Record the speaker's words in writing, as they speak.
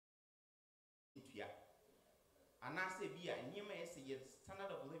and I say be a nyama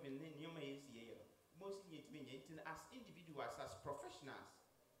standard of living nyama most need to be as individuals, as professionals,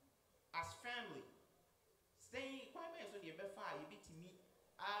 as family. Staying quite so the befa you beat me.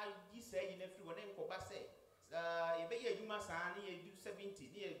 You say in everyone then go back say you be a human son, you do 70,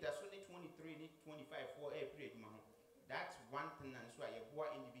 that's only 23, 25 for a period. That's one thing, and so I have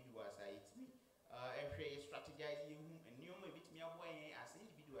individuals. It's me. Every strategizing and you may beat me away as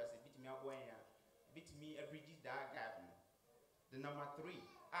individuals, a bit me away, beat me a bridge that gap. The number 3,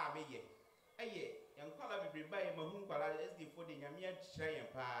 be ye. Young color be by my home color as the for the Yamia Chay and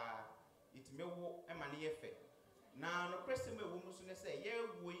Pa. It may walk a money effect. Now, no question me woman soon say, ye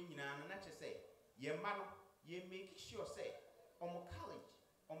win, and not say, ye man, ye make sure say, on college,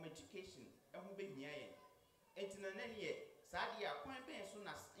 on education, and who be near. And in an end, Sadia, point being soon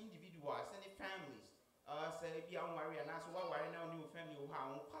as individuals and families, say, be on worry and ask what worry now new family who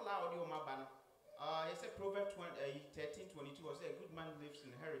have call out your mabana. It's a Proverbs 13:22 or say, a good man leaves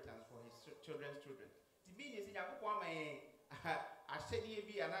inheritance for his children's children. The being is in a I said, ye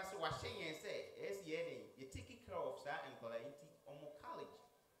be an answer was saying and say, yes, ye, you taking care of that and quality Omo College.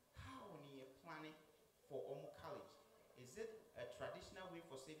 How are you planning for Omo College? Is it a traditional way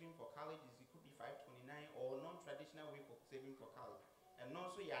for saving for college? It could be 529 or non-traditional way for saving for college. And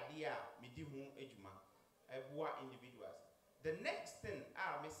also your idea, medium ejuma, individuals. The next thing,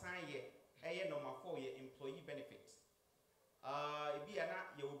 me sign ye, number 4, your employee benefits. Be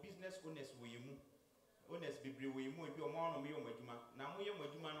your business owners will you move. Owners be we move your mom or me or majuma. Now we are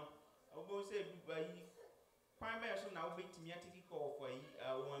majuma. I'll go say by primary so now wait to me take call for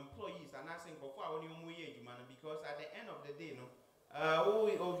employees and asking for our new jumana because at the end of the day, no.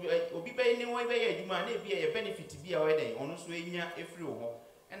 Obi be anyway be jumana be a benefit to be our day. On so enya every home.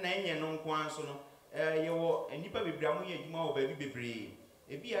 And then no kwan so no. You nipa be bramu juma or baby bebree.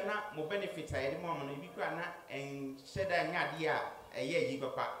 Ebi ana mo benefit a yede mo no ebi kra na en sheda nya de a ye yi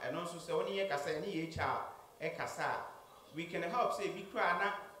papa and also say oni ye kasa ni HR e kasa we can help say ebi kra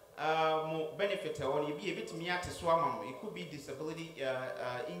na mo benefit a oni ebi ebitimi ate so amam. It could be disability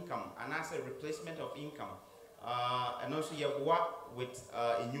income and as a replacement of income and also you work with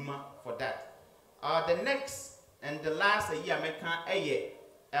Inuma for that. The next and the last year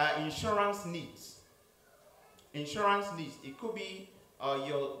meka insurance needs. Insurance needs, it could be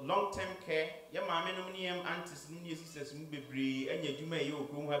your long-term care, your mammy, aunties, sisters, bebree, and your jume, you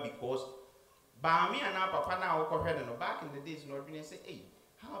groom her because by me and our papa now, back in the days, not being say, hey,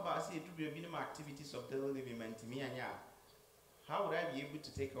 how about say to be a minimum activities of daily living and to me and ya? How would I be able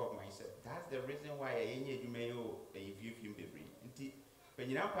to take care of myself? That's the reason why I ain't you may if you feel bebree. When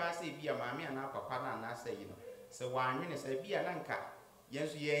you now pass say be a mammy and our papa and I say, you know, so why when I say be an anchor,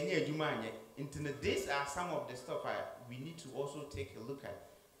 yes, ye and ye jumanya. These are some of the stuff we need to also take a look at.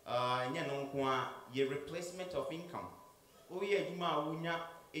 Your replacement of income. Oh yeah, you ma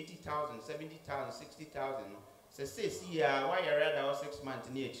 80,000, 70,000, 60,000. So say see why you read our 6 months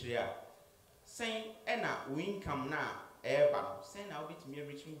near Tria. Saying ena income na ever. Saying I'll be to me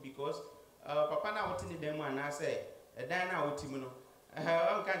reaching because papa na what in the demo and I say Dana Utimono.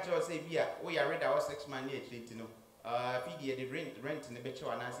 I can't say be we are read our 6 months near Tria. The rent in the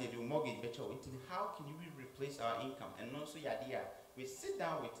becho and I say the mortgage becho. How can you replace our income? And also your idea, we sit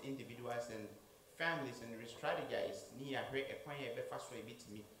down with individuals and families and we strategize near a point a fast way bit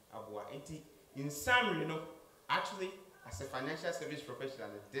me in summary, you know, actually as a financial service professional,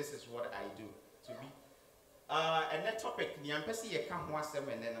 this is what I do to be. And that topic, the emphasis you come 1 7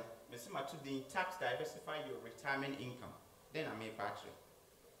 and then to the tax diversify your retirement income. Then I may battery.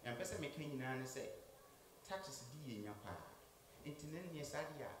 And person making say taxes di in your pa. Intending yes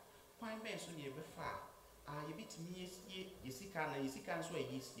idea. Point ben so near before. You bit me you see can so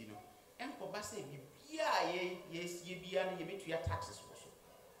yes, you know. And for Bassy be yes, ye be and you bit your taxes also.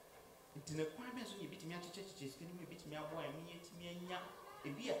 It's an appointment so you bit me at church, can you bit me a boy and me and ya.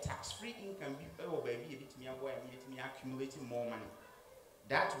 It be a tax free income, be baby, bit me a boy and me accumulating more money.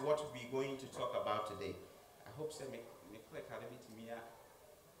 That's what we're going to talk about today. I hope so make click a bit me.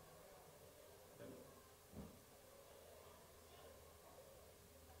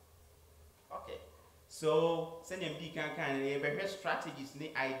 Okay, so send them big and better strategies,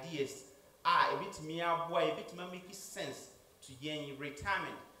 ideas. A bit me a boy, a bit make sense to gain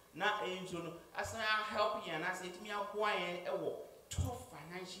retirement. Now, angel, as I help you and I say to me, a boy a tough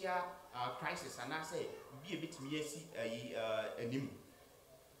financial crisis, and I say, be a bit me a nim.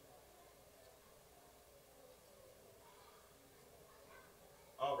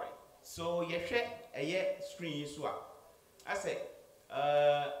 All right, so you share a year screen is what I say.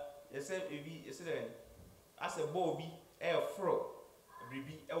 You said I said Bobby a fro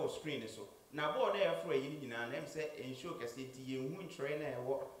biribi ɛwɔ screen so na board na ɛforo yi nyinaa na em sɛ ensure kɛse nti yɛn hu ntwerɛ na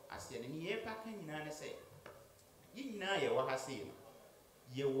ɛwɔ aseɛ ne yɛ paka nyinaa ne sɛ yi nyinaa yɛ wɔ ha sei no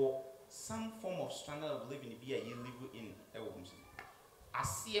yɛwɔ some form of standard of living bi a yɛ live in ɛwɔ mu so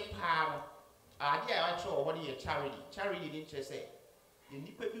aseɛ paa no ade a yɛatwerɛ wɔ hɔ no yɛ charity ne nkyerɛ sɛ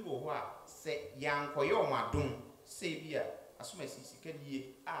nipa bi wɔ hɔ a sɛ yɛankɔyɛ ɔmo adom sɛ bi a asoma sika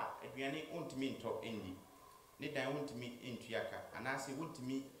die a aduane ontumi ntɔ ɛnni ne dan ontumi ntuaka anaasɛ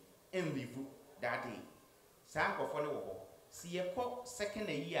wontumi enlivu that day saa nkɔfɔ no wɔ hɔ si yɛkɔ second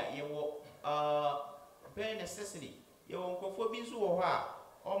a year yɛwɔ bare necessity yɛwɔ nkɔfɔ bi nso wɔ hɔ a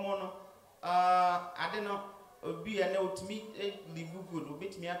ɔmo no ade no obi a na otumi live good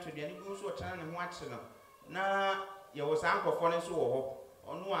obetumi ato aduane bi nso ɔtena ne ho akye no na yɛwɔ saa nkɔfɔ no nso wɔ hɔ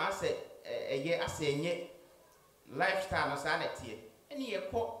ɔno a asɛ ɛyɛ asɛ ɛnyɛ lifestyle no saa na ɛteɛ ɛne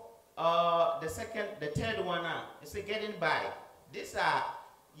yɛkɔ the third one is getting by. This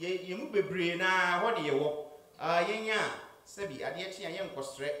ye mu bebree na what ye wo yenya sabi ade akyi ayen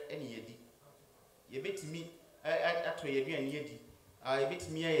kostre ene yedi ye betimi ato ye duane yedi ye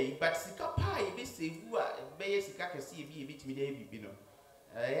betimi ayi but sika pa ye be save a be ye sika kese ye bi ye betimi da bibi no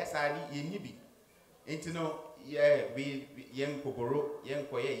yes ade ye ni bi enti no ye we yen kokoro yen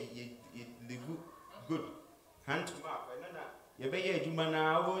koye ye live good hand to mouth na ye be ye adwuma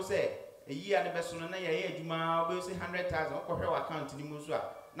na wo say eyi ade beso no na ye adwuma wo say 100,000 okɔhwɛ wa account ni mu so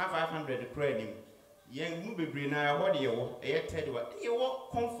a na 500 kra nim yen mu bebre na ho de ye wo ye ted wa ye wo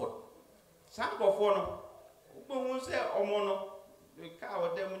comfort sankofo no ugbo hu say omo no ka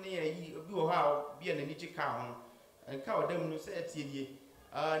odam ne yi obi wo ha bi na ni chika ho no ka odam no say tie die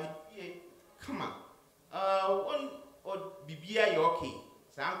ni bie kama on bibia ye okay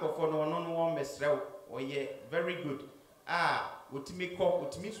sankofo no no no wo mesrew o ye very good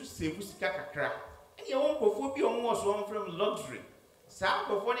otimi so save sika kakra ene won kofo bi on wo so on from luxury sa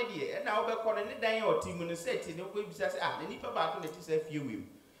kofo ne de na wo be kɔ ne dan ya otimu ne set ne ko bisa se na nipa ba ko ne ti se fie wi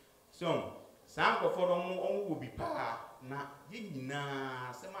so sa kofo no on wo bi pa na ye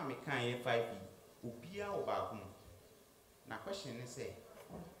nyina se ma me kan ye 5 obia wo ba ko na question ne say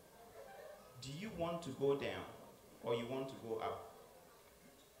do you want to go down or you want to go up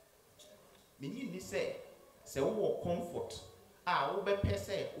meaning ni say wo comfort wo be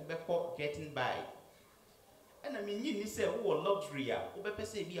pese wo be ko getting by and I mean ni say wo luxury wo be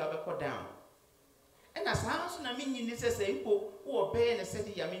pese bi wo be ko down and as so na mean ni say ipo wo be na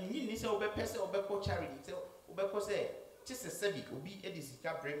say ya mean ni say wo be pese wo be ko charity say wo be ko say chese sabi obi edi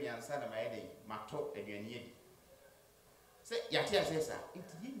sika bremi ansa na my dey mato aduane edi say ya tia say sa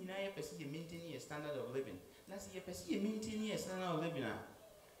enti ye nyina ye pese ye maintain your standard of living na say ye pese ye maintain your standard of living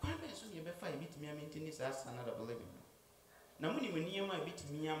Kwame so ye be fa e bitimi maintain this standard of living. Na muni niyama e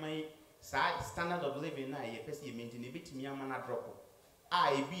bitimi amai sa standard of living na ye pese ye maintain e bitimi ama na drop.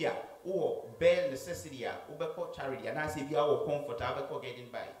 E bia wo bare necessity wo be call charity and as e bia wo comfort be call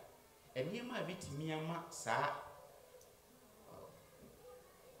getting by. E niyama e bitimi ama sa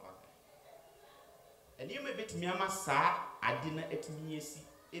e niyama e bitimi ama sa ade na etimi esi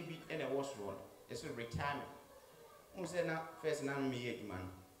ebi ene wo so no. It's retirement. Say na first na me ye man.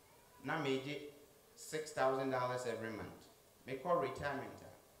 Na me $6,000 every month. Me call retirement.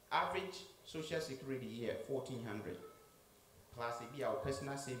 Average social security year $1,400. Plus it be our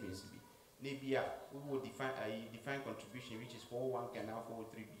personal savings be. Maybe we will define a defined contribution which is 401k and now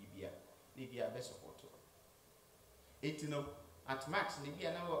 403 BBA. Maybe a best support. It no at max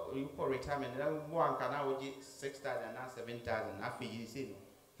maybe now you call retirement. Then one can now get 6,000 and 7,000. After you say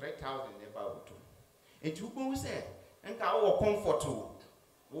 3,000 about two. It will say and our comfort too.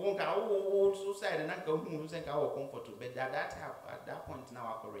 Won't go suicide and go who say our comfort to but at that point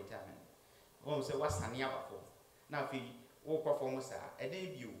now our retirement. Won't say what's an for. Now if you walk off almost a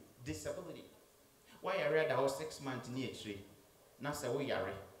debut disability. Why I read our 6 months near tree. Nasa we are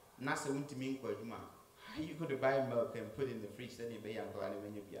Nasa won't mean Quaduma. How you could buy milk and put in the fridge and you bay and plan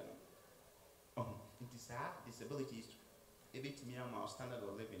when you piano. Oh, it is a disability is a bit me on our standard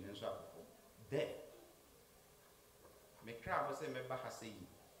of living and so there. Me crab was a member has saying,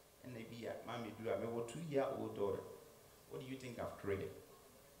 and maybe mammy do a 2-year-old daughter. What do you think I've created?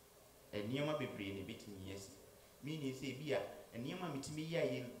 And Yama be brain a bit me, yes. Meaning, say, beer, and Yama meet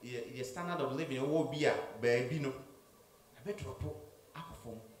me, the standard of living, oh, beer, baby, no. I better report,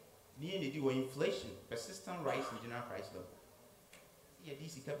 aquaform. Nearly do inflation, persistent rise in general price level. Yeah,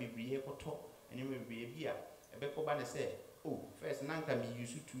 this can be beer for talk, and you will be a beer. A beco banner said, oh, first, none can be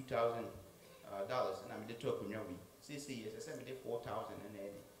used to $2,000, and I'm the talk on your week. Say yes, I said 4,000 and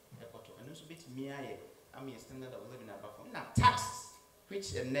and also bit me I'm a standard of living above from now taxes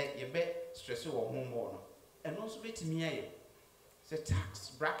which a net you bet stress or home or and also bit me the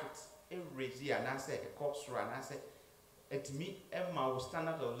tax bracket raise here and I say a cost run and I say it me my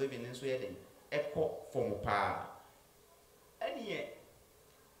standard of living in Sweden echo from pa any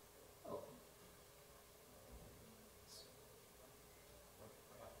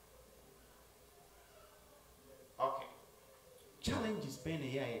okay challenges been a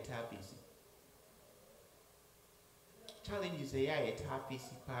year at busy challenges a year at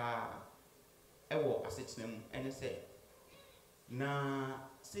busy pa ewo asetenam ene say na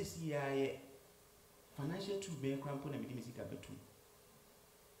sesi ya financial to be crampo na me sika betu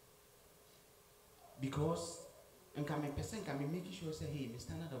because nka me person nka me make sure say hey my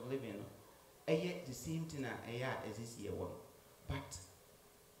standard of living no the same thing as this year one but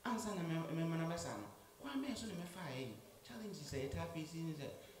answer na me besa no kwa me so na me fa challenges say ta face ni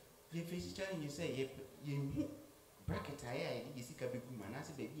say ye face challenges say ye hu bracket you sika be gu na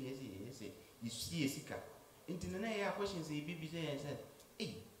say baby say you see sika into na questions bibi say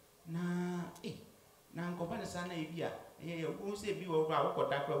na nkopa na sana bia ogun say bi wo kwa wo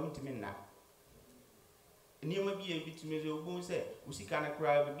da kwa wuntimi na nioma bi bitimi zo ogun say usika na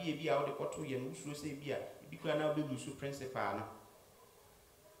kra bi a wo de koto ye no usuo say bia bi kra na be lose principal no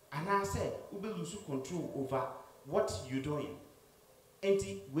ana say we be lose control over what you doing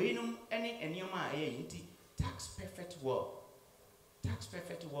enti we no ene nioma enti tax perfect world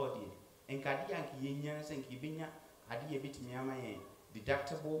ye enkadi anki yenya say nki benya ade ye bitimi ama ye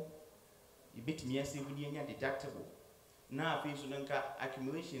deductible you bit me as if we deductible. Now, if you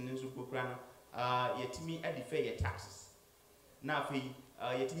accumulation in Zukukran, yet me at the fair taxes. Now,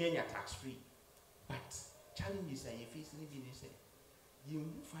 yet me tax free. But challenges are you facing in this. You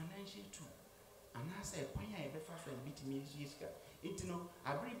financial too. And I say, why I ever fast and bit me as you it no,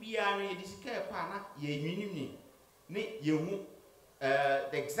 I bring be a discare pana, ye minimum. Nay, you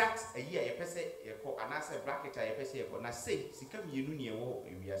the exact a year a person, and I say bracket I person, and I say, see come you near war,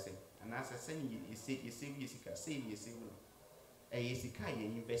 we are saying. And as I say, you save Yesika, save Yesika, a Yesika, you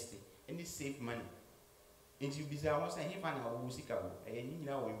invest and you save money. And you bizarre was a heaven or Wusika, a you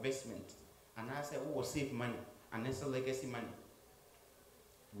know investment. And I say, oh, save money, and that's a legacy money.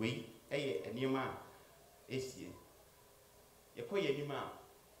 We, a new man, is ye. You call your new man.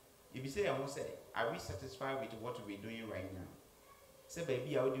 If you say, I won't say, are we satisfied with what we're doing right now? Say,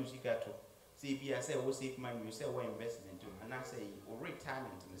 baby, I will do Zikato. See, I say, we'll save money, you say, we're investment too. And I say, or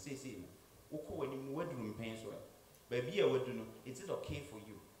retirement, and say, when you would room pains well. Baby, I would do, is it okay for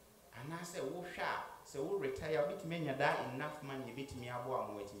you? And I say, oh, sharp, so we'll retire, bit me, that enough money, bit me,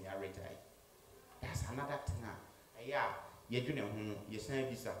 I'm waiting, I retire. That's another thing. Yeah, you're doing a you say,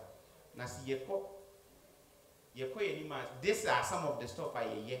 Visa. Now, see, these are some of the stuff I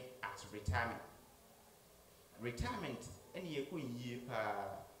hear at retirement. Retirement, any year,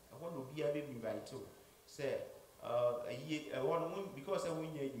 what will be a baby by two? Say, a year, one because I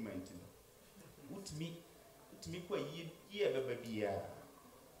win your argument. Would me quite year, baby.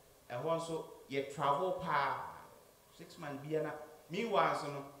 I want so ye travel pa 6 months be na. Meanwhile, so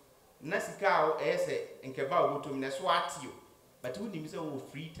no, Nasika, essay, and Cabal go to Minnesota, but who him so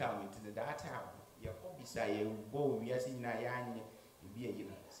free time into that time. Your hobby say, you go, we are seeing Nayan, be a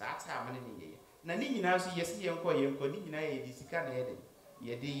Sata, many. Nani now see yes, young boy, young Kodina, this can head.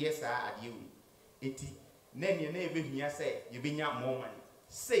 Ye de yes, I you. Iti, then you never hear say, you bring out more money.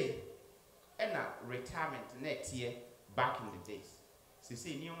 Say, and retirement next year, back in the days.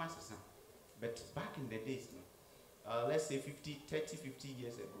 Say, new master, but back in the days, let's say 50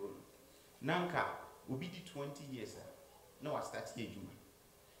 years ago, Nanka will be the 20 years. No, I start here, Juma.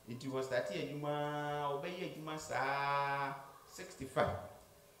 It was that year, Juma, obey Juma, 65.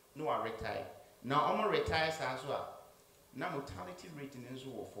 No, I retire. Now, I'm retire as well. Now, mortality rate in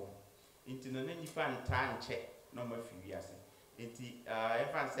so form. Into the nanny fan time check, no more few years. Into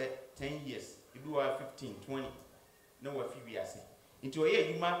if I said 10 years, if you are 15, 20, no more few years. Into a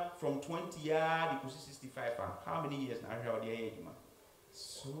year, you from 20 years to 65. How many years now? How the year, you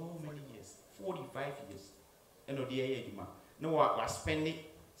so many years, 45 years. And the year, you no, I spend it.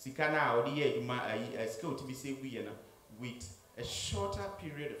 Sikana or the year, you skill to be saved with a shorter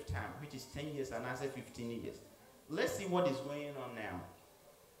period of time, which is 10 years and another 15 years. Let's see what is going on now.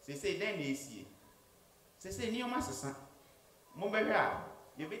 Say then they see. Say new master son. Mobile,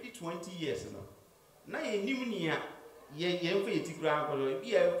 you waited 20 years now. Now you knew near ye fate ground or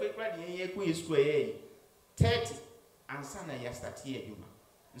be a fake quiz square 30 and son I start here, Juma.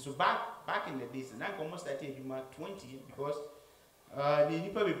 And so back in the days, and I almost started Juma 20 because the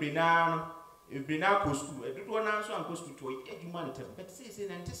Nipa will be now school. I don't want to answer and go to a human, but say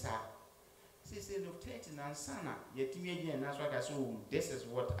in Antissa. Say no 30 and sana, yet me and that's what I saw. This is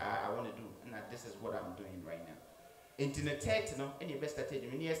what I want to do, and this is what I'm doing right now. into the 30 no any best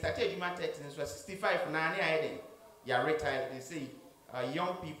started when you started you might 30 so 65 na you retire. They say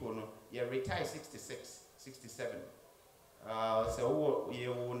young people no you retire 66 67 so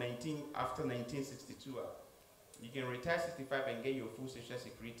you 19 after 1962 you can retire 65 and get your full social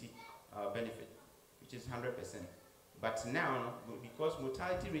security benefit, which is 100%. But now because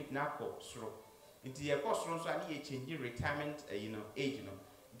mortality rate now so into your cost so I need change retirement age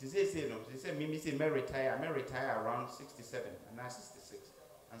it is say no they say me say may retire around 67 and now 66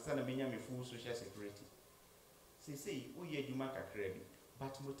 and send me full social security. Say we ye you make a credit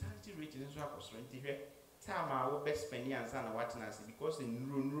but mortality rate is so cost time I will best spend and sana what na because in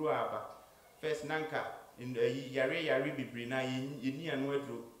ruaba first nanka in yare bibri na yini anu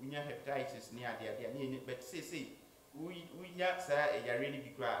adro nya hepatitis ni ade ni but say we nya sa yare ni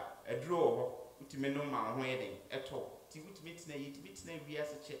bi kra adro ho utime no ma ho eden eto ti utime tina wi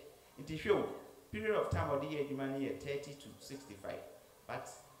ase che nti hwe period of time of the year adwuma na 30 to 65 but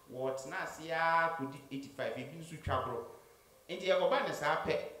what na sia could 85 e bi nsu twabro nti e go ba ne sa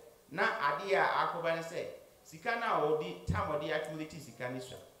pe na ade a akoba ne say sika na odi time odi accumulate sika ni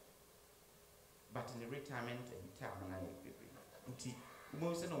so but in the retirement time na you be nti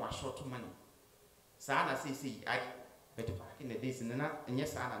mo say no wa short money sa na say I better back in the days na nya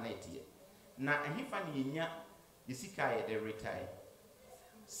sa na etie na ehifa ni nya the sika ye the retire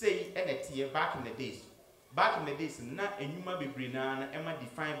say etie back in the days na enyuma bebre na ema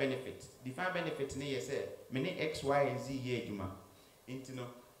defined benefit na ye say me ne x y and z ye adwuma nti no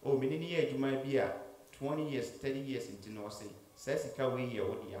oh me ne ye adwuma bia 20 years 30 years into no say sika we ye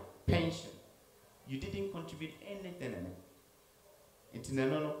odia pension you didn't contribute anything into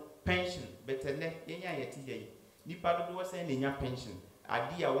no pension better ne yenya yeti ye nipa do say nya pension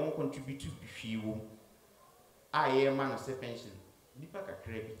ade a won contribute to hwiwo a ye man say pension nipa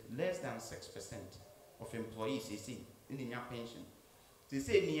kakra bi less than 6% of employees say nya pension. They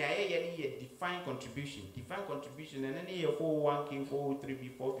say ni ye defined contribution and then ye 401k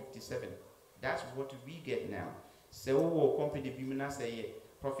 403b 457. That's what we get now. So we company bimina say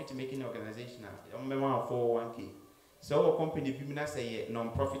profit making organization na 401k. So we company bimina say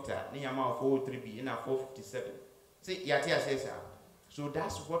non-profiter ni ama 403b na 457. Say yati asesa. So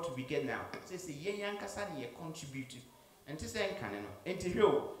that's what we get now. Say ye yankasa ni contribute. And to say kan no. Enti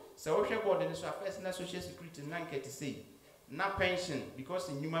hwe so we hwe board ni so first na social security na nkete say na pension because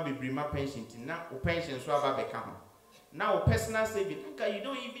in human be bring pension na o pension so aba be ka ho. Now personal savings, you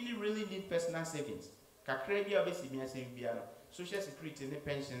don't even really need personal savings. Kakra bia obesi mi asem bia no. Social security ne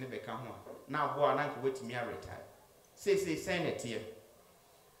pension ne be ka ho. Now boy na nko wetimi a retire. Say send it here.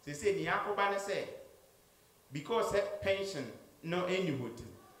 Say ni akoba ne say because pension no any would.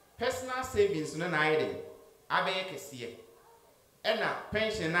 Personal savings no na ayede abeye kese. Ena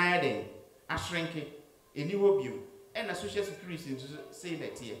pension na ayede a shrinke eni hobio. Ena social security say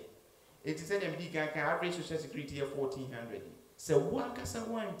that here. It is an MD can average social security of 1,400. So one can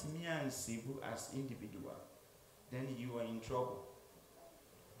someone to me and save as individual, then you are in trouble.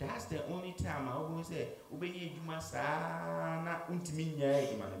 That's the only time I always say, obey you must not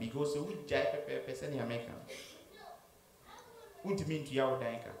man because we jack a person in America. Untimin to your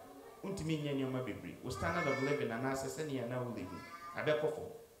danker. Untimin your baby. We standard of living and as a now living. I bet for.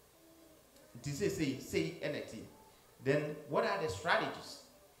 This is say anything. Then what are the strategies?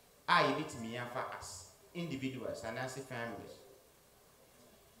 I bit me for us individuals and as families.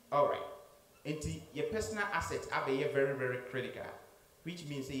 All right. And your personal assets are very, very critical, which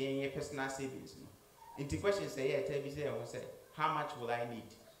means your personal savings. And the question say, how much will I need?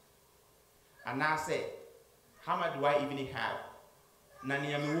 And I say, how much do I even have?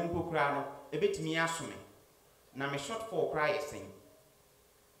 Nani ami wumpo krano, a bit me assume. Na me short for cry sing.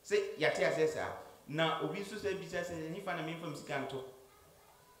 Say, yatia says, na obisu say business and if I mean from Sikanto.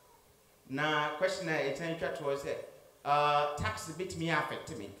 Na question I try to say, tax a bit me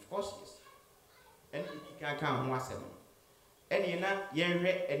affect me. Of course, yes. And you can come once a month. And you know,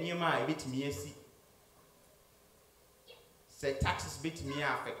 you might bit me a see. Say taxes bit me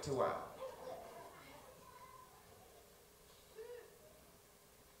affect to her.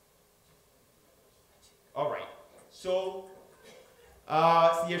 All right. So,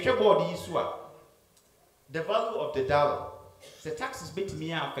 see a body is the value of the dollar. The taxes bit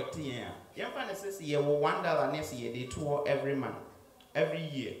me affecting you. Young fan says you will $1 next year, they tour every month, every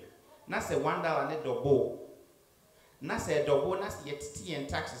year. Na say $1 net double. Na say double, na say T and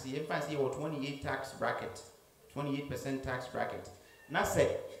taxes. You fancy your 28 tax bracket, 28% tax bracket. Na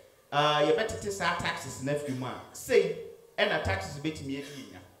say, you better take taxes in every month. Say, and a taxes bit me.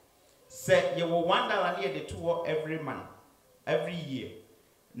 Say you will $1 near the tour every month, every year.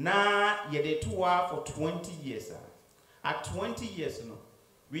 Na you the tour for 20 years. At 20 years,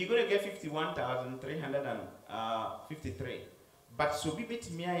 we're going to get 51,353. But so be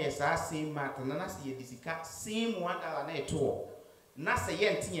bit me as I same math, and I see a same $1 net tour. Nasa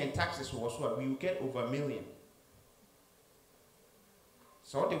yen taxes was what we will get over $1 million.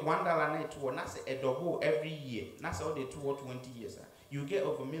 So the $1 net tour, Nasa a double every year. Nasa all the 2 or 20 years, you get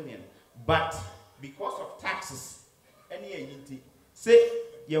over $1 million. But because of taxes, any say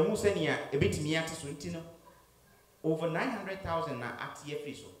you who send a bit me at over 900,000 at year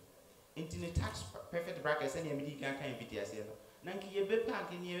free so. Into the tax perfect bracket, any medical kind of VTS. Nanki ye be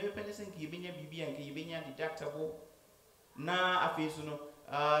park in ye penison ki benya bibi and ki benya deductible na afeso no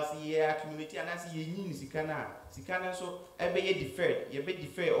see ye accumulate and as ye yin sikana so ebe ye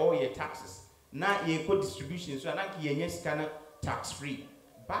defer all your taxes na ye co distribution so nanki ye sikana tax free.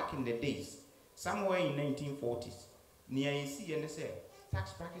 Back in the days, somewhere in 1940s, near you see and say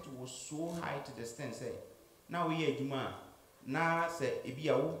tax bracket was so high to the extent say now we are demand na say ebi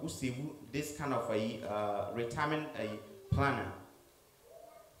a wo save this kind of a retirement planner.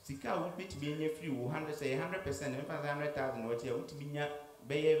 Sika would be to be free 100% 100,000 what you would be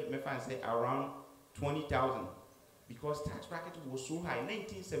say around 20,000 because tax bracket was so high.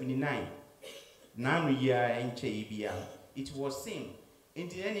 1979 nanu year and it was same.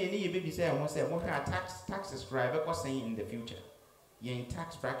 Into any baby say I want to say what taxes drive saying in the future. You're in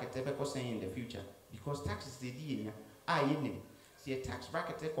tax bracket saying in the future because taxes the see a tax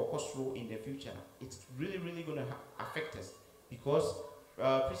bracket slow in the future. It's really gonna affect us because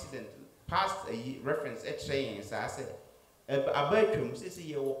President passed a reference at saying so I said a bedroom says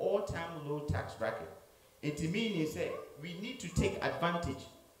your all-time low tax bracket. It means we need to take advantage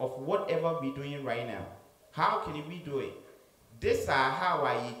of whatever we're doing right now. How can we do it? This are how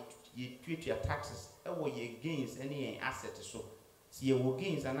you treat your taxes. Or your gains any asset so. See your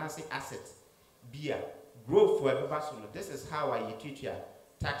gains and asset beer growth for everybody. This is how you treat your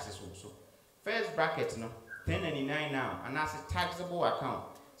taxes also. First bracket 1099 now and as a taxable account.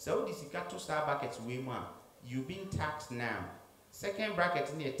 So this is got 2 star brackets way more. You've been taxed now. Second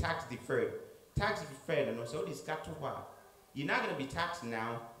bracket near tax deferred. Tax deferred and so this got to what? You're not gonna be taxed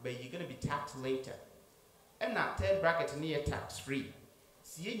now, but you're gonna be taxed later. And that third bracket near tax free.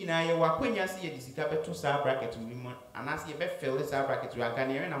 See you now when you see this got 2 star bracket women and as you bet fill this bracket you are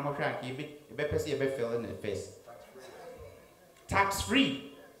gonna and I'm not trying to keep it fill in the face. Tax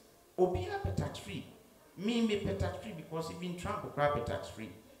free. Obi tax free. Me pay tax free because you've been trying to grab a tax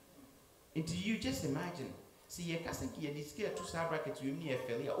free. Until you just imagine, see you can't see this 2 star bracket with me a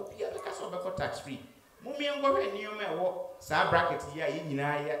failure. Oh, yeah, because of tax free. Mummy and go ahead near my walk. Star bracket here, you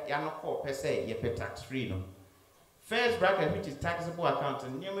not call per se, you pay tax free. No. First bracket, which is taxable account,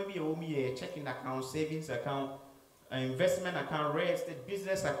 and you maybe owe me a checking account, savings account, investment account, real estate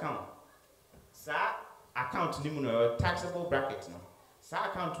business account. Sir, account taxable bracket. No.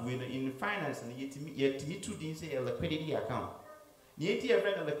 Account in finance and yet me too didn't say a liquidity account. Yet a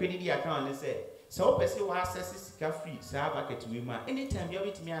friend of liquidity account and say, so person will access this free, so bucket to women. Anytime you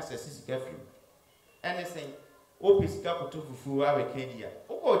have me access this free. And they say, oh, this capital for our Candia.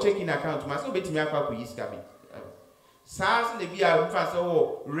 Oh, checking account, my so bit me up with his cabin. SARS and the beer fast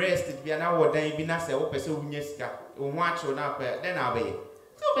oh, rested be an hour then be not say, oh, person who or watch or not, then I'll be.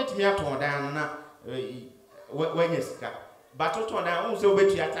 So bit me up to down when you scar. But what I also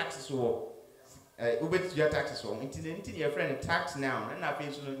bet your taxes or bet your taxes or into your friend tax now, and I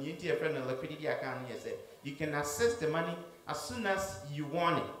feel so you your friend a liquidity account here say you can access the money as soon as you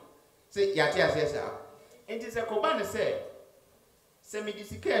want it. Say Yatia says it is a Kobana say send me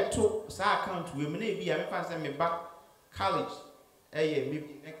this care to account we may be I send me back college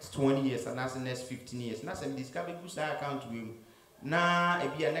maybe next 20 years and that's the next 15 years. Now send this good account we now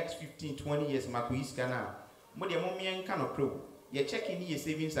it be a next 15-20 years Makuiska now. What your mommy and kind of pro. You're checking your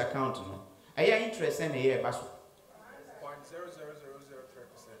savings account. No, are you interested in a year?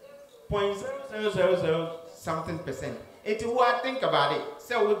 0.00003%. Something percent. It's what think about it.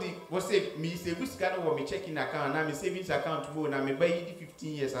 So what say me say which kind of me checking account and my savings account to and I may buy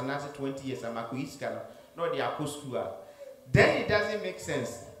 15 years and another 20 years and my quiz can not the school. Then it doesn't make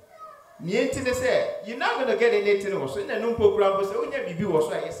sense. Say you're not gonna get anything also in the no program, but so you was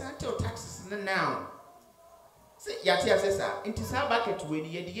right. It's not taxes now. Yatia says, it is our bucket when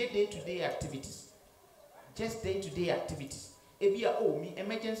you day-to-day activities. Just day-to-day activities. If you owe me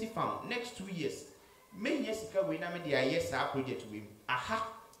emergency fund next 2 years, many years ago we named the IS project to him. Aha,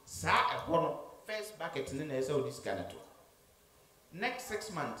 sir, a one first bucket and then there's all this kind of talk. Next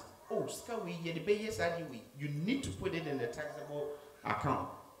 6 months, oh, Scawi, you need to put it in the taxable account.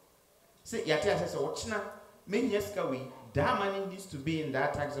 Say Yatia says, oh, China, many years ago, that money needs to be in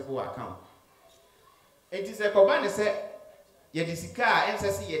that taxable account. It is a Kobana say yɛde sika a ɛnsɛ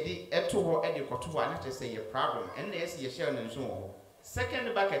sɛ yɛde ɛto hɔ ɛde kɔto hɔ a na kyerɛ sɛ yɛ problem ɛnna yɛsɛ yɛhyɛ no nso wɔ hɔ.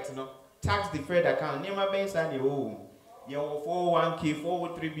 Second bucket no, tax deferred account nneɛma bɛn saa na ɛwɔ wɔ mu. Yɛwɔ 401k,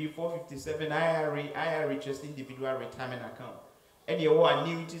 403b, 457 IRA just individual retirement account. And yɛwɔ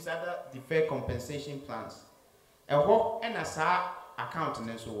annuities, other deferred compensation plans. Ɛhɔ ɛna saa account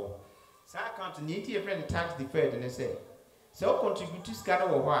no nso wɔ. Saa account no yɛnti yɛfrɛ no tax deferred ne sɛ sɛ wo contribute sika no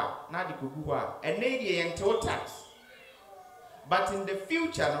wɔ hɔ a na de kɔgu hɔ a ɛnɛ deɛ yɛntew tax. But in the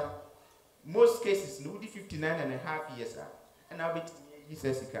future no, most cases no wodi 59.5 years a ɛna wobɛti yi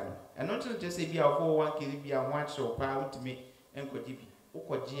sɛ sika no. Ɛno nso kyerɛ sɛ bi a 401k bi a ho akyerɛw paa wotumi nkɔgye bi.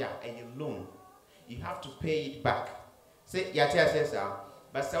 Wokɔgye a ɛyɛ loan. You have to pay it back. Sɛ yɛate asɛ saa.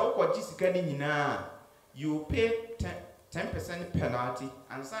 But sɛ wokɔgye sika no nyinaa you pay 10% penalty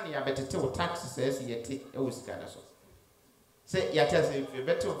and san ya betetew tax says yɛte ɛwɔ sika no so. Sɛ yɛate asɛ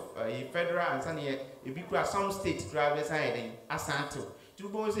betew federal and san yɛ ebi kura some state kura bɛ san yɛ den asantew.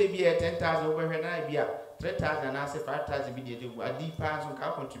 Tubo sɛ bi 10,000 wobɛhwɛ na bi a 3,000 and 5,000 bi de do adi pa so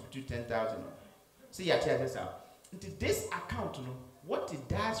ka contribute 10,000. Sɛ yɛate asɛ saa. Into this account no, what it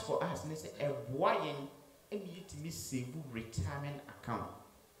does for us ne sɛ ɛboa yɛn ɛmi yɛtumi save retirement account.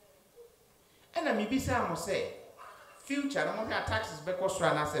 Ɛna mebisa mo sɛ future no mo hwɛ taxes bɛkɔ soro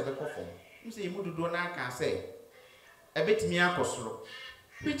ana sɛ bɛkɔ fam. Mo sɛ yɛmu dodo na aka sɛ ɛbɛtumi akɔ soro.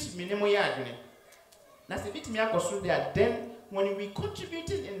 Which meaning mo yɛ adwene. Na sɛ ɛbɛtumi akɔ soro there, then when we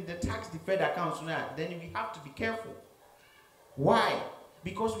contributed in the tax deferred accounts now, then we have to be careful. Why?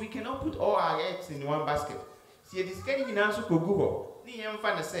 Because we cannot put all our eggs in one basket. See, this getting in answer to Google. Ni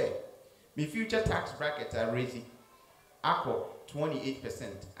yɛmfa ne sɛ me future tax bracket are raising akɔ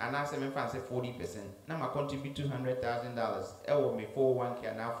 28% and I say me fan say 40%. Now I contribute $200,000. Ewo me 401k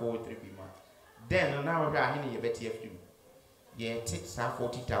and now 403b month. Then now we are here bet TFU. Yeah, takes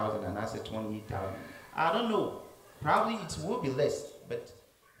 40,000 and I say 28,000. I don't know. Probably it will be less, but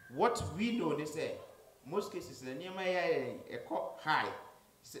what we know they say most cases the near my high.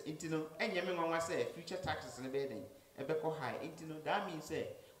 So intino and yamin say future taxes in the bedding a beco high. Intino that means say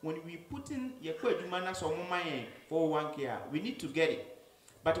when we put in your mana so money for 1k, we need to get it.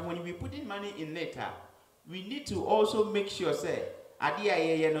 But when we put in money in later, we need to also make sure say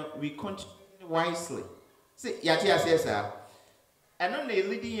we contribute wisely. See, yatia says and only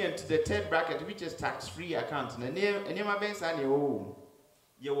leading into the third bracket, which is tax-free account. And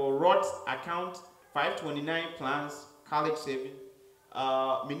you will Roth account, 529 plans, college saving,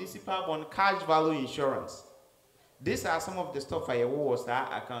 municipal bond, cash value insurance. These are some of the stuff I was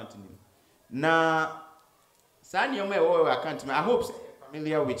accounting. Now, San you may account. I hope you're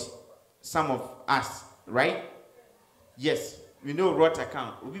familiar with some of us, right? Yes, we know Roth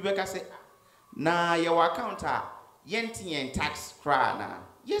account. We better say, now your account are yenti and tax cry now.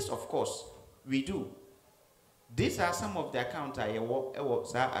 Yes, of course, we do. These are some of the accounts I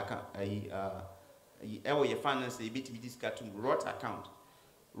was account. Your finance a bit with this Roth account,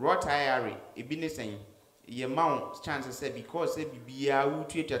 Roth IRA, a business saying. Your amount chances say because be who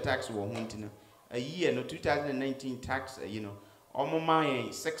treat your tax or hunting a year no 2019 tax my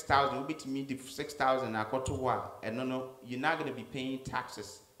 6,000 will be to me the 6,000 I got to work and no you're not going to be paying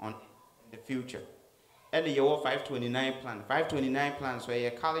taxes on the future. And your 529 plans where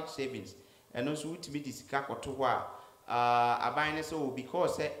your college savings and also to me this car to work a buying so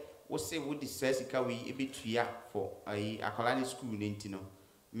because we say what this says we a bit for a colony school in Tino.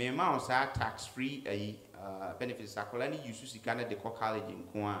 Me amounts are tax free benefits akolani yusu sika na de ko college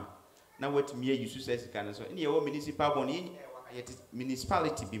nko a na watumi yusu sika na so ne ye municipal bond ye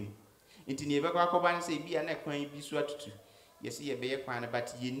municipality bim nti ne be kwa akoba na se bia na kwan bi so atutu ye se ye be ye kwan na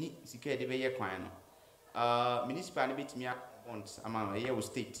but ye ni sika de be ye kwan no municipal na betumi bonds amount ye wo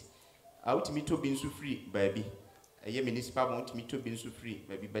state utumi to bi nso free baabi ye municipal bond utumi to bi nso free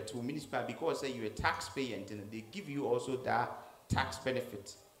baabi but municipal because say you a taxpayer and they give you also that tax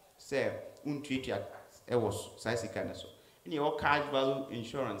benefit say untreat your was size kind of so. In your cash value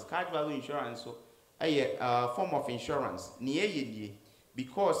insurance so a form of insurance near ye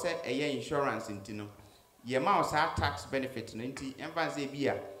because a year insurance in Tino. Your mouse have tax benefit in emphasis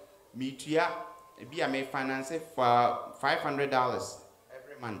beer. Me tia beer may finance it for $500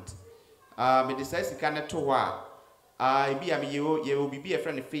 every month. Me decides to kind of to work. You will be a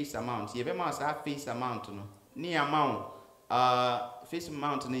friend of face amount. You must have face amount no. Near amount face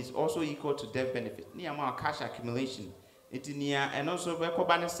amount is also equal to death benefit. Near amount cash accumulation. It near and also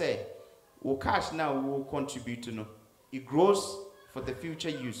Bekobana say, will cash now will contribute to no. It grows for the future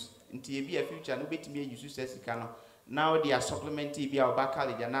use. Until you be a future, no bit me use says it cannot. Now they are supplementing be our back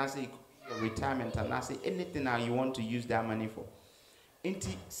college and I say retirement and I say anything now you want to use that money for.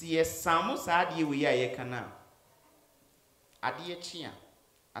 Inti see some sad we are canal. ade chi a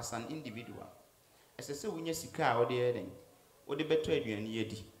as an individual ese se wonya sika a wode eden wode beto aduane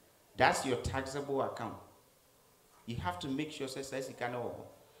yedi. That's your taxable account. You have to make sure say sika na wo.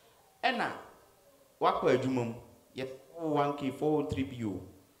 Ena wakwa adwumam ye 1k 403 bio.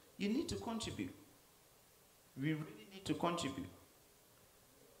 You need to contribute. We really need to contribute.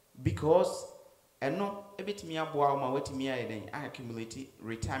 Because eno ebetimi aboa ma watimi ayeden accumulate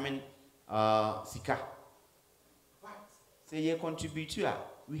retirement sika. Say you contribute to it.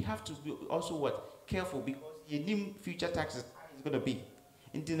 We have to be also what careful because your future taxes is going to be.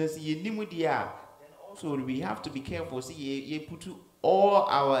 Then also we have to be careful. See you put all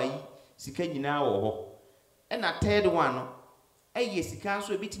our sika nyina wo. And a third one, sika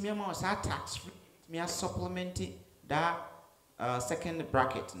so bit me amount tax free. Me supplement that second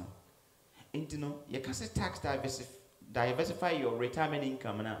bracket no. You can say tax diversify your retirement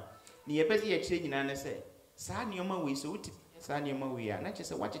income now. Ni yepesi ye change nyina say saa nioma we so uti saa nioma we a na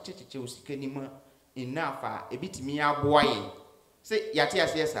chese wache cheche usika nima enough a ebitimi aboa ye say yate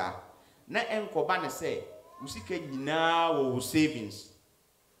ase saa na enkoba ne say usika nyina wo savings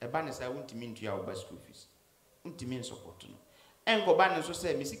eba ne saa untimi ntua wo school fees untimi support no enkoba ne so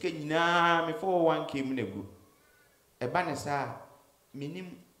say misika nyina me 401k mu na gu eba ne saa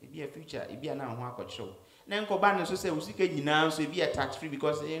minim ebi a future ebi a na ho akɔkyerɛw na enkoba ne so say usika nyina so ebi a tax free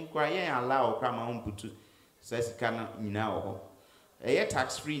because enkwa ye allow krama ho putu sika na nyina wo ho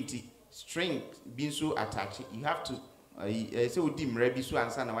tax free nti string bi so attach you have to say odi mra bi so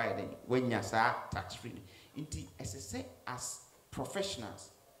ansa na why den wanya sa tax free nti as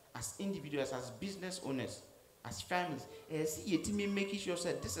professionals, as individuals, as business owners, as families see yetimi making sure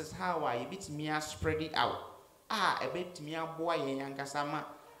that this is how I bit me spread it out a bit me aboa yen yankasa ma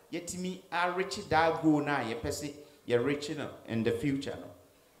yetimi a rich that go na ye pese ye rich in the future no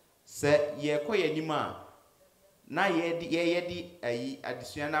say ye koye nima na ye di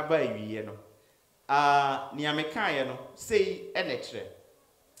adesua na ba awie no ni ameka ye no say enetre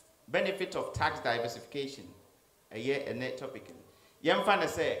benefit of tax diversification a net topic yemfa na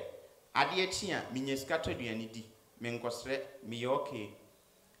say ade achi a minyesika to aduane di me nkosre me okay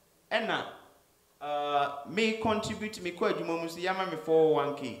ena me contribute me ko adwuma mu so yama me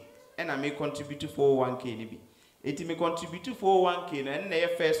 401k ena me contribute 401k ni bi eti me contribute 401k na na ye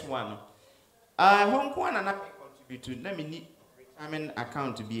first one honko na contribute na me ni retirement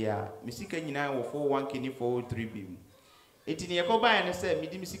account bia me sika nyina wo 401k ni 403 bi mu eti ne yakoba ya ne say me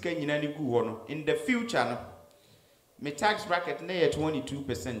di me sika nyina ni gu ho no in the future no me tax bracket na ye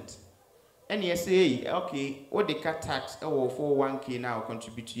 22%. And you say, okay, what the cut tax or 401k now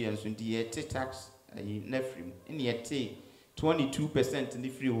contribute to you, and so the tax nefrim, and yet 22% in the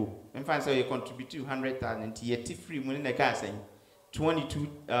free home. And find so you contribute 200,000 and yet free money in the car saying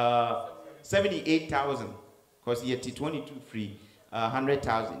 78,000 because yet 22 free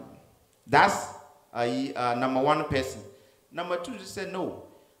 100,000. That's number one person. Number two, just say no.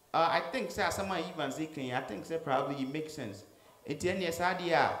 I think someone even say, I think probably it makes sense. It's any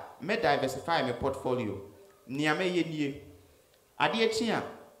idea. Me diversify my portfolio. Niame ye nie. Ade achia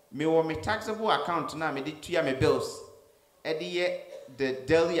me wo me taxable account na me de tua me bills. Ede the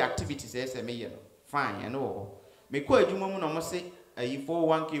daily activities ese me ye no. Fine, I know. Me ko adwuma mu na mo say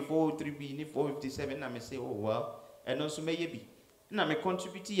 401k 403b ni 457 na me say oh well. Eno so me ye bi. Na me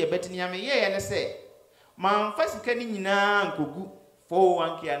contribute ye bet niame ye ne say. Man fa sika ni nyina nkogu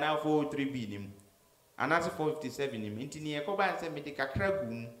 401k na 403b ni mu. Another 457 nim. Inti ni ekoba nse me de kakra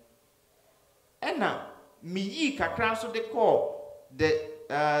gum. Ena me yi kakra so de call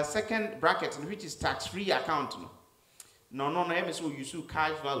the second bracket which is tax free account no em so use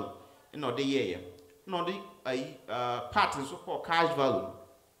cash value no de ye no de part so called cash value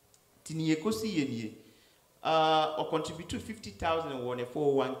tini ekosi ye nie or contribute to 50,000 won a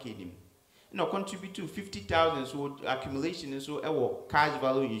 401k nim no contribute to 50,000 so accumulation so e cash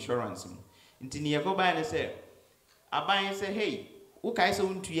value insurance ntini ekoba na say aban say hey okay, so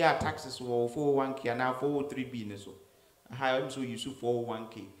unto ya taxes or 401k and now 403b ne so. How am so use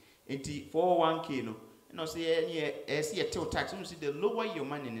 401k. Enti 401k no say see a till tax. You see the lower your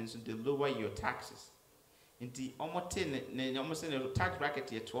money and so the lower your taxes. Enti almost almost in the tax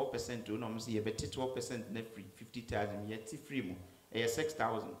bracket here 12% to almost see a better 12% net free 50,000 yet free mo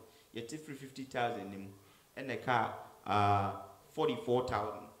 6,000 yet free 50,000 and the car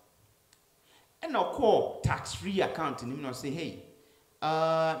 44,000. And now call tax free account and you say hey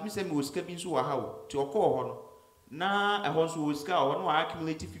me say me was keeping so how to call hono na a house was ka hono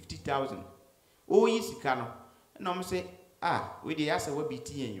accumulate 50,000 oh yi sika no na me say we dey asa we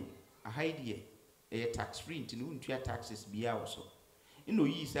biti enyo a hide e tax free nti no ntua taxes bia wo so no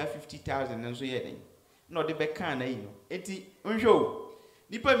yi sa 50,000 nso ye den no de beka na yi no enti nhwo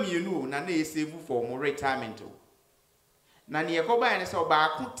nipa mienu na na save for more retirement o na ne yekoba ne se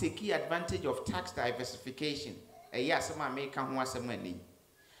obaako take advantage of tax diversification eya asema America ho asema ani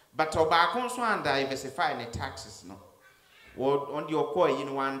but obaako so and diversify ne taxes no on the occur you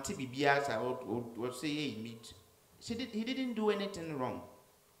know one tbia or say hey meet he didn't do anything wrong.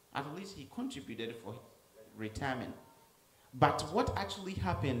 At least he contributed for retirement. But what actually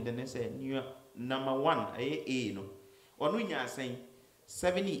happened then is number one a no or no saying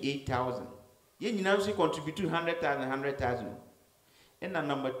 78,000 you now see contribute 100,000 and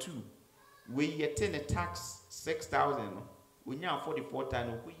number two we get a tax 6,000 we now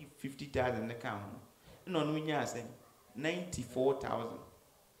 44,000 we 50,000 account no no saying 94,000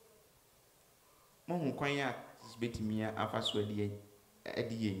 mo hu kwan ya betimia afaso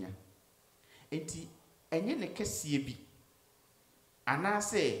adi yenya enti enye ne kese bi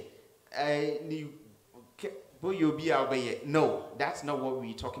anase ni boyo bi obeye. No, that's not what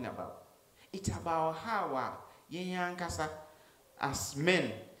we're talking about. It's about how yenya nkasa as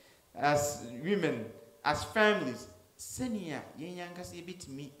men, as women, as families senior yenya nkasa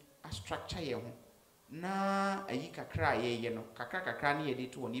ebitimi a structure ye ho na ayi kakra ye no kakra na ye de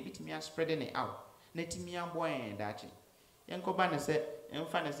to ne bitimi a spreading it out na timi aboan dachi yenkoba na se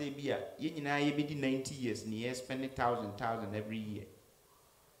emfa na se bia ye nyina ye bedi 90 years ni ye spend 1,000 every year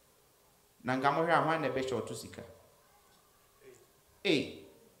na ngamohwe ahwan na be short sika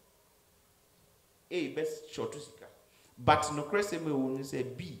best short sika but no krese me won say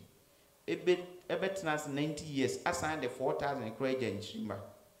b ebetnas 90 years assign the 4,000 credit and chimba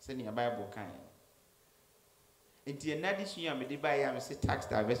se ni bible kan enti enadi suya me de ba ya me say tax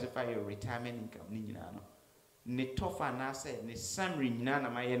diversify your retirement income ni nyina no ne tofa na say ne summary nyina na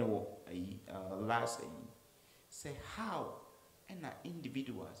maye no last say how and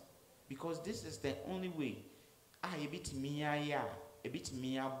individuals because this is the only way a bit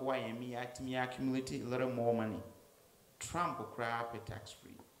me boy and me accumulate a little more money Trump will cry tax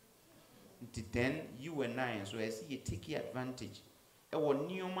free then you and I so as you take advantage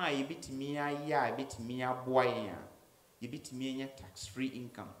new my a bit me boy you bit me tax free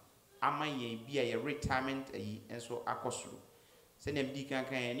income ama ye be a retirement and so akosuru send them dikan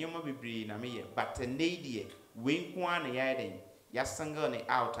kan new ma bebre na me but a lady we kwan ya den ya sanga ne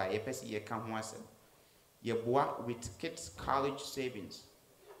out a ye pese ye ka ho asem ye boa with kids college savings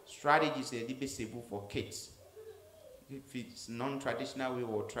strategies they be save for kids if it's non-traditional way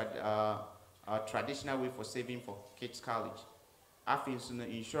or traditional way for saving for kids college after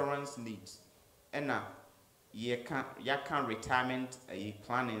insurance needs and you can retirement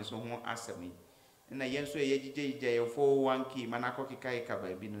planning so ho asem na yen so ye gije your 401k manako kikai ka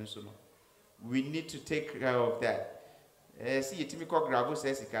ba bi no so no we need to take care of that see yetimi ko grabo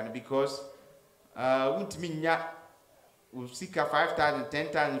sesika because wuntimi nya usika 5,000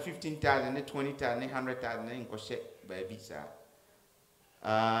 10,000 15,000 20,000 100,000 nko she ba bi sa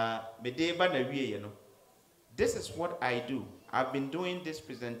me de ba na wie no. This is what I do. I've been doing this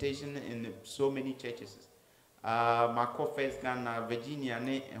presentation in so many churches. My co-first Ghana, Virginia,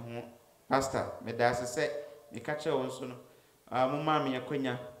 ne pastor. Me da se me catch on so no. Mama me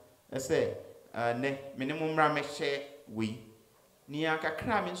akwanya. Say ne minimum ra me share we. Ni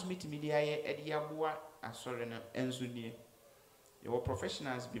akakra me nso mitimi dia ye ede aboa asore no enso nie. Your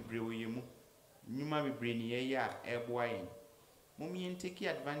professionals be brewe mu. Nyuma be bre ni ye ya eboa yen. Mummy take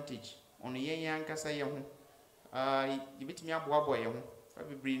advantage on ye yankasa ye ho. You bitimi aboa ye ho. Fa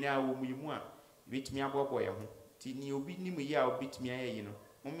be bre na wo mu a bitimi aboa ye ho. Ti ni obi ni mu ye a obitimi aye ye no.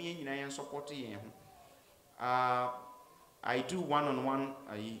 Mummy nyina yen support ye ho. I do one-on-one,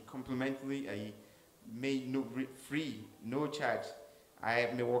 complimentary, I may no free, no charge. I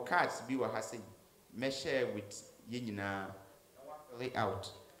may work out to be what I say. May share with Yenina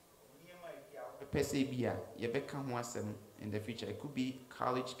layout. Persevere, you become one in the future. It could be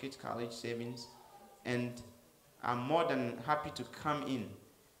college, kids, college savings, and I'm more than happy to come in.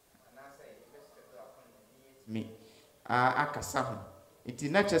 Me, akasahu. It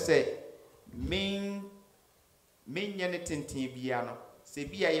is not just say main. Many anything bia no se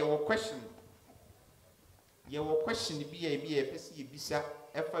bia ye wo question bia pese ye bisa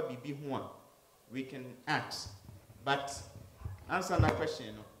efa bibi ho a we can ask, but answer that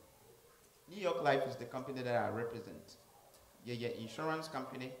question no. New York Life is the company that I represent. Ye insurance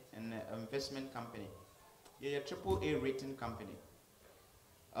company and investment company. Ye AAA rating company.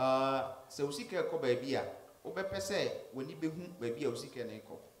 So usika ko ba bia obepese woni behu ba bia usika na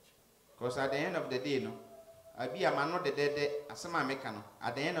iko, because at the end of the day no abi amano de asema meka no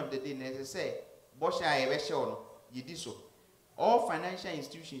at the end of the day they say bosha e be show no yidi so all financial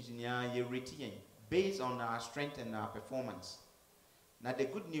institutions nya ye rate yen based on our strength and our performance. Now the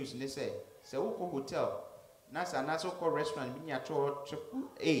good news they say woko hotel nasa naso ko restaurant bi nyato triple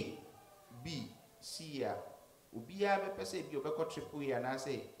A B C a obiya be pese bi obekọ triple A and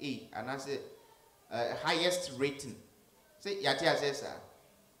say A and say highest rating. Say yati asesa.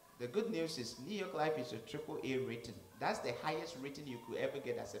 The good news is New York Life is a triple A rating. That's the highest rating you could ever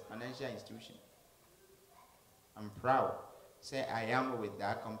get as a financial institution. I'm proud. Say I am with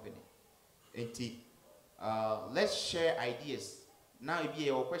that company. Let's share ideas. Now if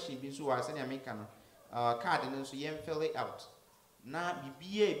you have a question, card and so you fill it out. Now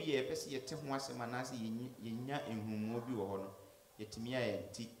be a person yet once a manasi yinya in whom will be one. Yet me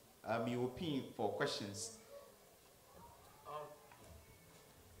be open for questions.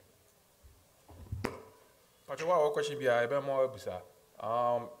 But what question be I be more busa.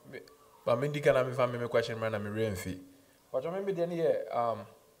 But me can have me question man I'm rain fee. But I remember then here oh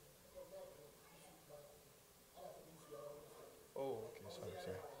okay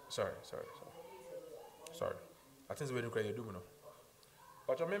sorry. I think we do credit do no.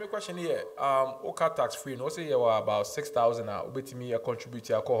 But I remember question here okay tax free no say you were about 6,000 now bet me a contribute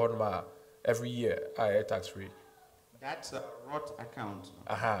to alcohol every year I tax free. That's a Roth account.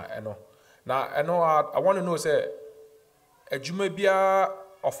 I know. Now I want to know say a juma bia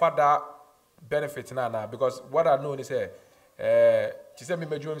offer that benefit now because what I know is say she said me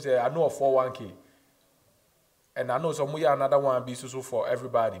say I know a 401k and I know some way another one be so for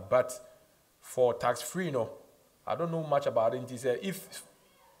everybody but for tax free no I don't know much about it. He said if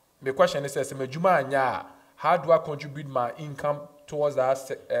the question is say me juma anya how do I contribute my income towards that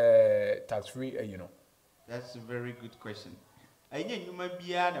tax free you know. That's a very good question. Anya juma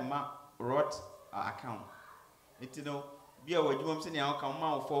bia the Roth account. You know, be a word you say now come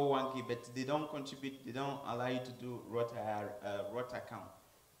out 401k, but they don't contribute, they don't allow you to do Roth account.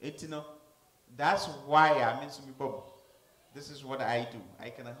 You know, that's why I mean to be Bob. This is what I do. I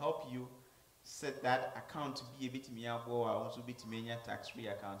can help you set that account to be a bit me or also be to me tax free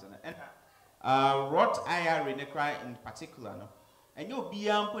account and Roth IRA in particular no. And you'll be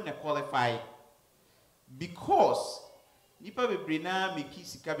able to qualify because nipa bebre na meki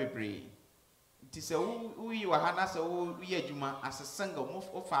sika bebre ti se wo yi wa ha na se wo yi adwuma as a single mo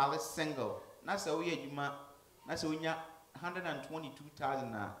file single na se wo yi adwuma na se wonya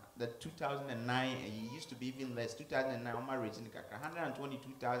 122,000 the 2009 it used to be even less 2009 on my rating kakra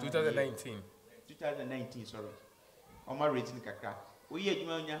 122,000 2019 sorry on my rating kakra wo yi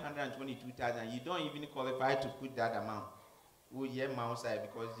adwuma wonya 122,000 you don't even qualify to put that amount wo ye amount side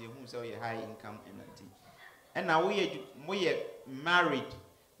because you who say you high income entity. And now we married.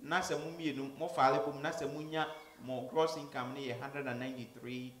 Nasa mummy no fallible, Nasa munya more gross income near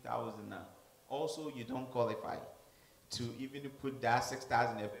 193,000. Also, you don't qualify to even put that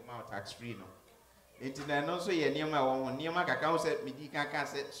 6,000 amount tax free. No, internet also yeah near my one near my account said me can't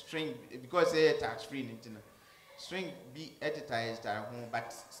set string because they tax free. Internet string be edited at home,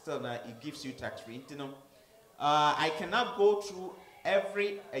 but still now it gives you tax free. Internet. I cannot go through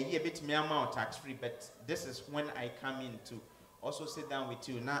every year bit me amount tax free, but this is when I come in to also sit down with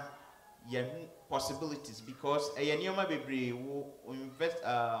you now. Yeah, possibilities because a nyoma bebre will invest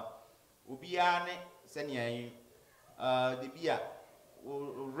ubiane senya the beer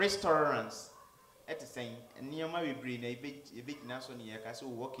restaurants at the same nyoma bebre na a bit naso ni yaka so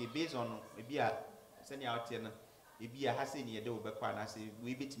okay based on maybe a senya out here na maybe a hase ni yedo be kwa na say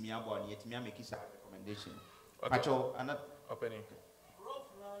we bit me about yet me make a recommendation. Pacho another opening.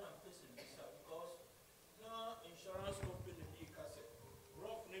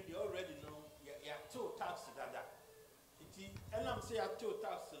 And I'm saying I told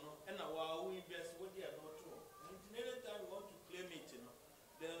tax, you know, and our invest what they are not true. And any time you want to claim it, you know,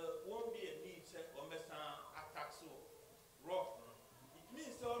 there won't be a need or a tax rough. It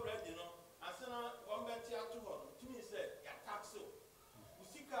means already, you know, as one better to one, it means that your tax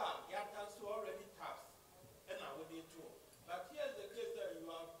Usika, your tax already taxed, and I would do too. But here's the case that you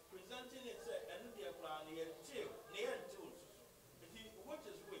are presenting it, and the plan, the two, which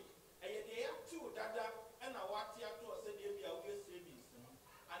is which, and they have two that and I want you to say they be away savings.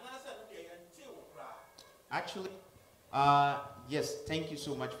 And I said they until actually, yes, thank you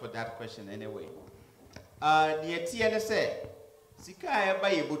so much for that question anyway. The TNSA, Sika eba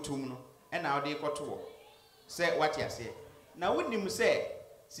yebutum and now they got to work. Say what you say. Now when you say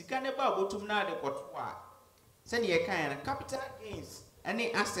Sika neba botum na de got to work. Send ye kind capital gains,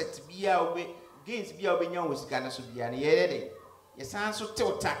 any asset be away gains be away young with Sika so be an ye. Yes, answer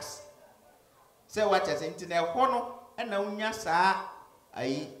till tax. Say what as internet hono and now nya sa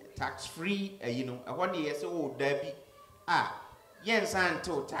tax free you know I want yes oh debi Yes,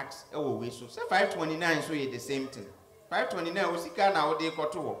 until tax. Oh, we so 529 so the same thing. 529 was sika na ode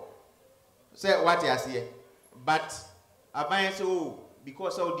koto. Say what you say. But aban say oh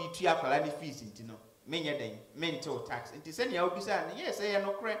because all the tua kwala the fees intino. Menya den mental tax. Nti say na obisa na yes say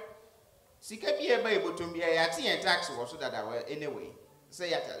no kre. Sika bi e ba ebotom bia ya tie tax wo so that anyway.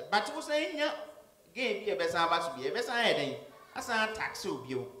 Say ya but we say nya game bi e be san ba so bi e be san e den. Asa tax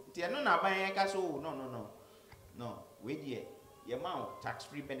obi o. Nti no na aban ya ka so no. We dey your amount tax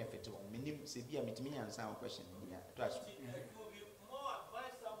free benefit on minimum say be a mitimi answer question here to ask it will be more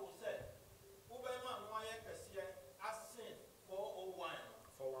advisable said Uberman no ya kase asin 401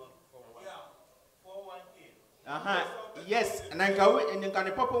 418 yes and I go and can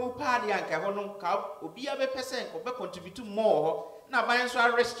the papa mu party anka ho no ka obi a be percent ko be contribute more na ban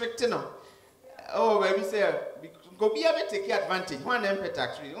so restrict no oh baby say go be a be take advantage one em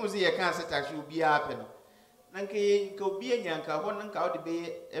tax free o say you can say tax free obi a pe no nanke ko bi enyanka ho nanka o de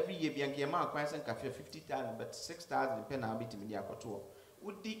be every year bi anka ma kwan san ka 50,000 but 6,000 pe na abiti me akoto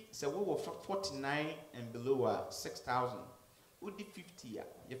udi se we were 49 and below 6,000 udi 50 ya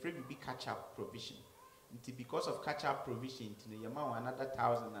your free be catch up provision nti because of catch up provision nti no ma another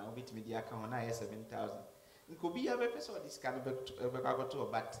 1,000 na obiti me aka ho na 7,000 nko bi ya be person this can be akoto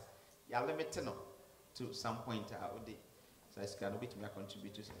but ya limit no to some point udi so it's can obiti me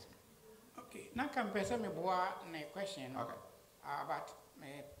contribute to system. Okay, now can person me boa na question. Okay. But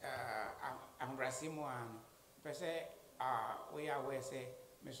me I'm Brasimo and person we are where say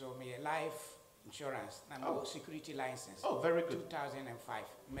me so me life insurance and security license. Oh, very good. 2005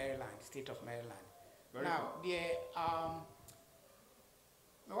 Maryland, state of Maryland. Very now the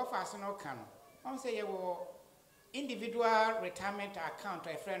me what fast no can. I say you individual retirement account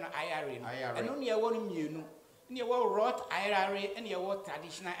a friend IRA. And only a one you know Roth IRA and your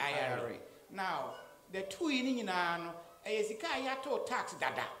traditional IRA. Now, the two in no sika yato tax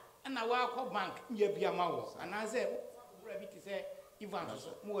dada. And I walk bank near Biamawo. And I say, rabbit say, Ivan,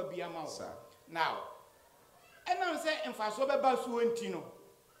 more Biamawo. Now, and I'm saying, and for so about Suentino.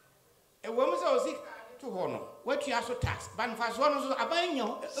 A woman's all sick to honor. What you also tax, but for so I buy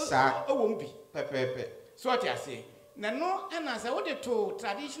you, won't be. Pepe. So what you say? No, and I say, what the two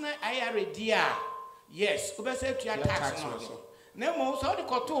traditional IRA dear. Yes, we say to your tax also. No more so the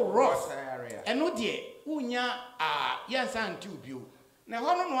koto Roth area. And no dear, unya yes and tube you. Now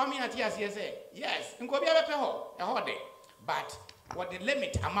how no me at yes yes, and go be a holiday. But what the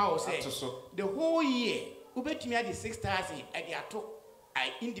limit amount say the whole year, who bet me at the 6,000 at the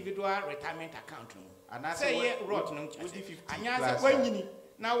individual retirement account. And I say Roth no 50 and yes when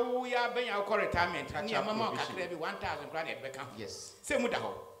now we are paying our retirement and your mama can be 1,000 granted become. Yes. Same with the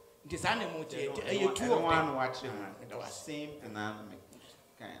whole. Design a motive, two of one watching the same dynamic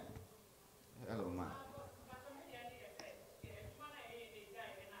kind. Hello, ma.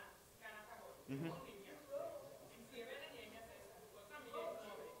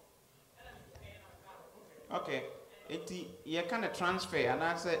 Okay, you kind of transfer, and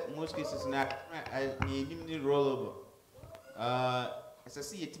I said most cases not need roll over. As I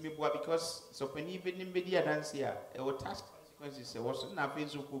see it to me, because so when even in media dance here, it will task. Say was not been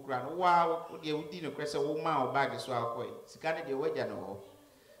so cook round. Wow, you didn't press a woman bag as well. Scanning the way you know.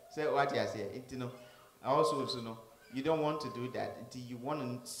 Say what I say, it no. Also, no, you don't want to do that until you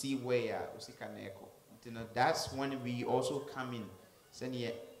want to see where you can echo. You know, that's when we also come in.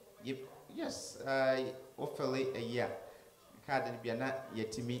 Say, yes, hopefully a year. Card and be not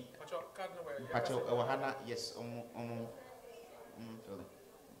yet to me. Pacho, yes,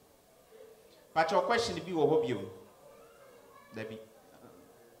 but your question to be what hope you. Debbie,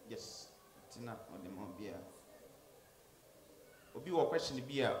 yes, it's not on the mom beer. Obi wa question the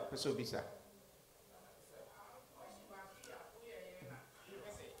beer, person bisa.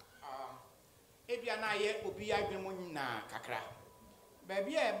 Ebia na ye obi adwem nyina kakra.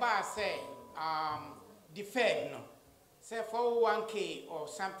 Baby e ba say deferred no. Say 401k or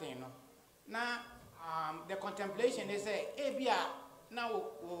something no. Na the contemplation is say ebia na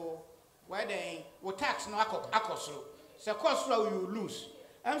where they wo tax no akosro. So cost you lose.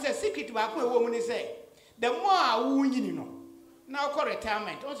 I'm say secret back when woman say the more win no. Now call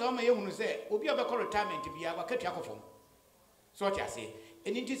retirement. Also my young say obi call retirement to be our cat yakofom. So what I say.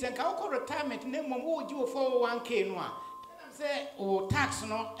 And it is a call retirement name mo you 401k no. Say oh tax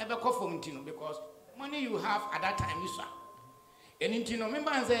no ever call from Tino because money you have at that time you saw. And in Tino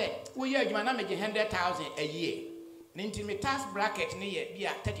member say we are you manage 100,000 a year. And in tax bracket near be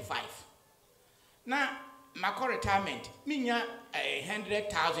at 35. Now my retirement, minya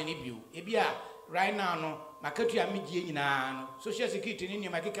 100,000 ibu. Ebia right now no, makatu ya miji na no. Social security ni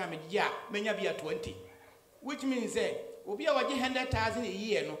makika miji ya menya bia 20. Which means obi a waje 100,000 a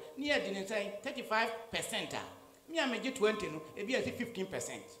year no near the 35%. Me a meje 20 no, e be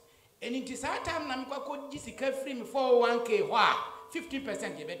 15%. And it is our time na me kwa sika free me 401k wa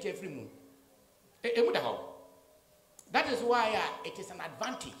 15% you bet free mu. That is why it is an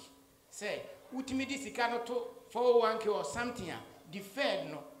advantage. Say, ultimately sika no to 401k or something deferred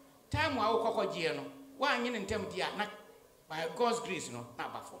no. Time wa ukoko jie no. Wa nyine ntem dia na by God's grace no na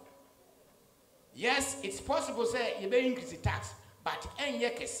bafo. Yes, it's possible say you be increase the tax, but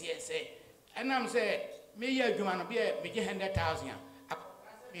enye kese say and I'm say me ye adwuma no be me 100,000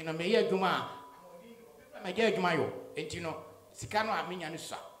 you know me ye adwuma me ye adwuma yo enti no sika no amenya no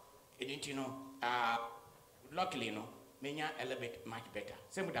sa enti no luckily no menya a little bit much better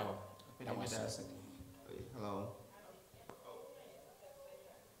same with that hello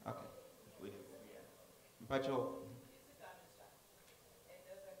okay wait Pacho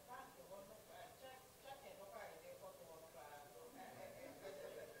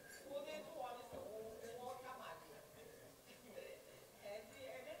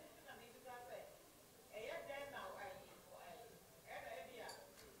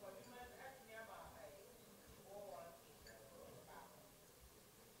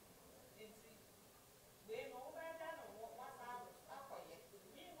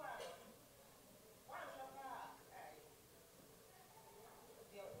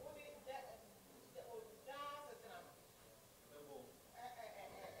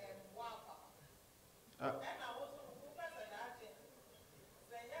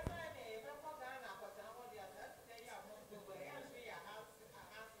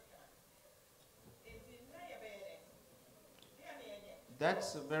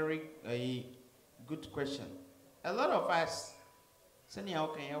That's a very good question. A lot of us, say,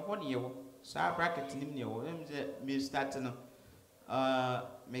 okay, what you say bracket in you, me starting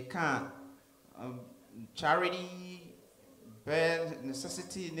me can charity, bare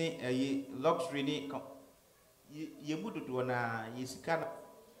necessity, ne luxury, ne you would do na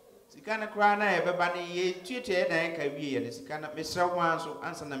sikana krana everybody ye tutor na ka wie ne sikana me sra wan so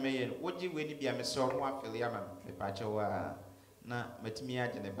ansa na me ye woji we ni bia me sra ho afele ama me pa che wa na matimi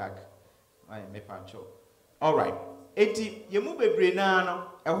age ne back ai me pa cho all right eti ye mu bebre na no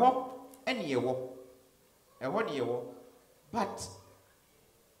eho ene ye wo but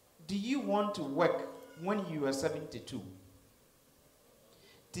do you want to work when you are 72?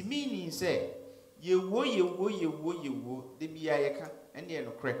 The meaning say ye wo de bia ye ka ene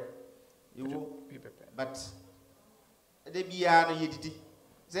no kre ye wo but de bia no ye didi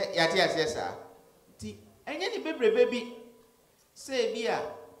say yati ase sa ti enye ni bebre baby say bia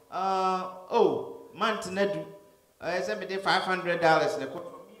month na du say me de $500 na ko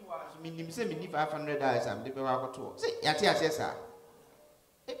me nim say me ni $500 am de be wa ko to say yati ase sa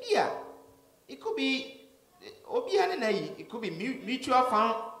e bia it could be obia na yi it could be mutual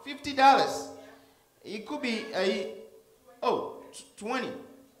fund $50. It could be 20.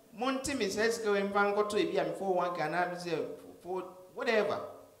 Monty me says go and go to a before one can have for whatever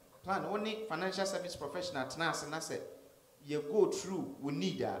plan only financial service professional tanas and I said you go through we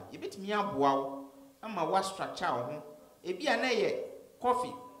need that. You bet me up wow. I'm a wash structure home. A be an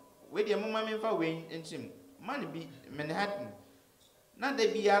coffee. Where the moment for weighing in him. Money be Manhattan. Not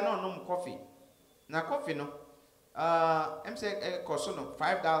they be no coffee. Now coffee no. I'm saying cost no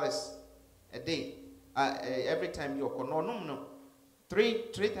 $5 a day. Every time you call no.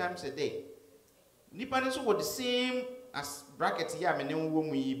 Three times a day. Nipa so what the same as bracket here me no wo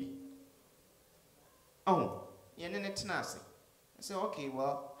mu yi. Oh, ye ne tenase. I say okay,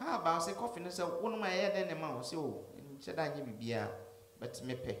 well, how about say coffee no say one my head then the man say oh, say da nye bibia, but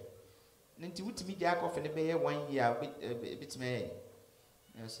me pay. Nti wutimi dia coffee ne be 1 year bit me.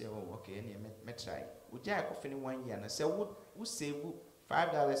 I say oh okay, any me try. We dia coffee ne 1 year na say we save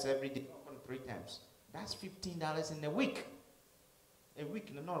 $5 every day on 3 times. That's $15 in a week. A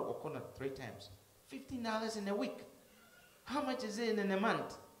week no work on 3 times. $15 in a week. How much is it in a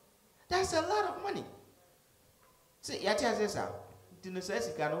month? That's a lot of money. Say yati azesa. Dino say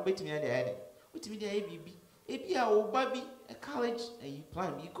sika no betimi ade ade. Utimi dey ABB. Ebia o baby a college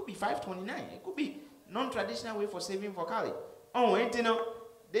plan. It could be 529. It could be non-traditional way for saving for college. Oh, entino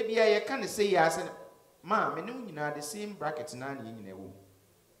they be I can say yes and ma me no nyina the same bracket na na nyina wo.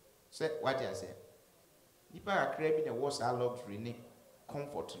 Say what you say. Nipa akra bi na was our luxury ne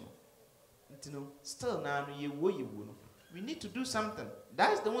comfort no. Entino still na no ye wo no. We need to do something.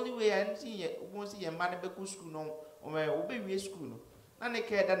 That's the only way I see won't see a man be school no or obey school no. Na ne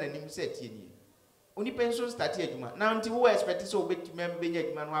care da na nim set ye ni. Oni pension start ye adwuma. Na nti wo expect so obet member ye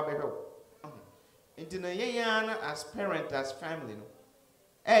adwuma no abehwe. Entino ye yana as parent as family no.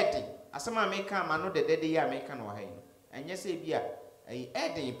 Edi asama make am no de ye make no ha no. and yes say be a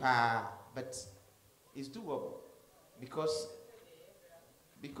adding pa, but it's doable because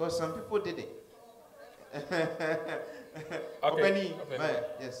some people did it. Okay.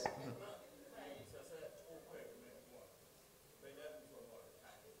 Yes.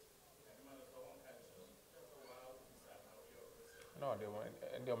 No, they won't.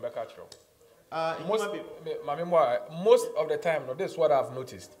 And they'll back at you. Most of the time, no, this is what I've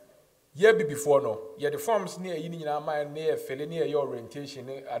noticed. Year before, no, the forms near you in mind near filling near your orientation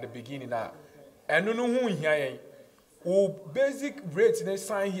at the beginning now. And no who here. Oh, basic rates they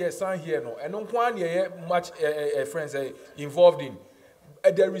sign here, no, and no one here much friends involved in.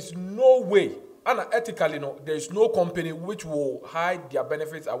 There is no way, and ethically, no, there is no company which will hide their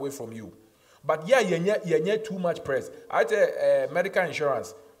benefits away from you. But yeah, you too much press. I tell medical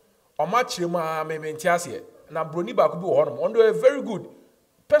insurance. On much maintiasie. Na broni ba kubi wo honom. Ondo very good.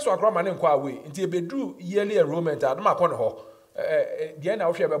 Person akra man nkwa away. Nti be do yearly enrollment ad ma kon ho. The na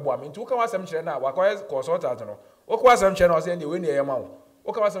wo hwe be bo am. Nti wo ka wasem kire na wa consultant no. Wo ka wasem kire na o say we na yema wo.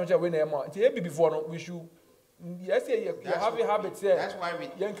 Wo ka wasem kire we na yema. Nti e before no we should yes you have a habit say. That's why we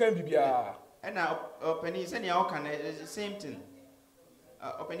yen kan bibia. And now opening say na o kan the same thing.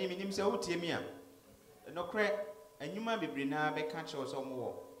 Opening minim say wo tie mi a. No kre anwuma bebre na be ka kire so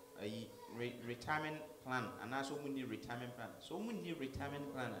mo a retirement plan, and also we need retirement plan. So we need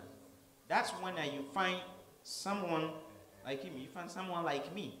retirement plan. That's when you find someone like him. You find someone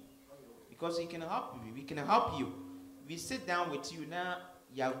like me, because he can help you. We can help you. We sit down with you now.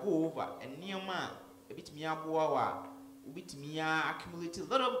 You go over and near man a bit me aboa, a bit me accumulate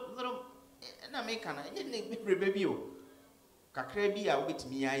little. And I make an review. Kakrebi a bit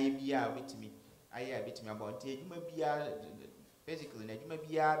me, I be a bit me. I bit me about it. You may be basically, you may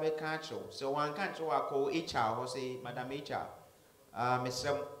be a control. So one control I call HR or say Madam HR. Miss,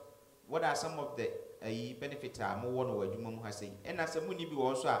 what are some of the benefits? More one word you has say. And as a money be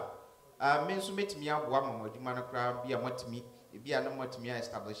also means to meet me up one more. You man crowd be a want me. It be a number to me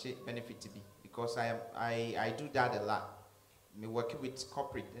establish it benefit to be because I do that a lot. Me working with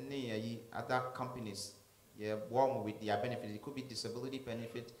corporate and other companies. Yeah, warm with their benefits. It could be disability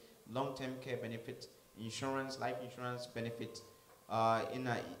benefit, long-term care benefit, insurance, life insurance benefit. In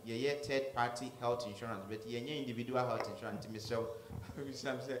a third-party health insurance, but individual health insurance.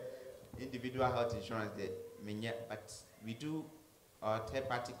 Individual health insurance but we do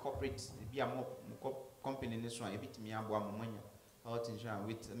third-party corporate. Be a more company in this one. A bit me health insurance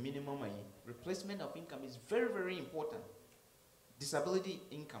with minimum replacement of income is very important. Disability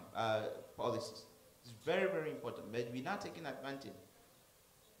income policies is very important, but we're not taking advantage.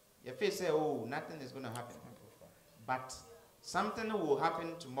 Your face say, oh, nothing is going to happen, but something will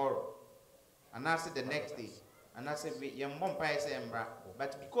happen tomorrow, and I say the next day, and I say, your mom say,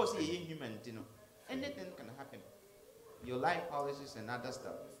 but because you're human, you know, anything can happen. Your life policies and other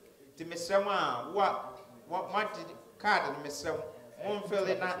stuff. To Miss Sama, what did card and Miss Sam won't feel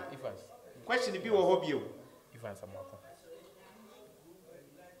it now? Question if you will hope you.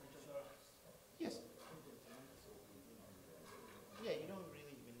 Yes. Yeah, you don't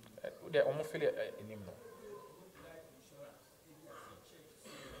really even. They almost feel it in him.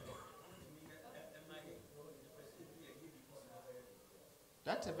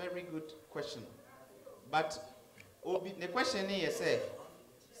 That's a very good question. But the question is,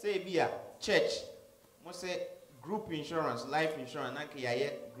 say be a church, must say group insurance, life insurance,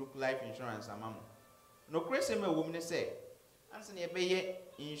 group life insurance, no question me woman say, answer be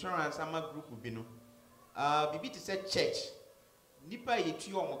insurance, group bino. Bibi to say church, nipa ye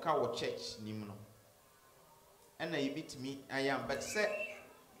tu omoka wo church nimuno. And I bit me, I am, but say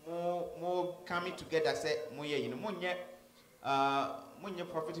more coming together, say more ye, you know, more yet. When your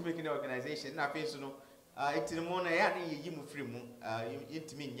profit making organization, na face no, it's the money I need you free moon,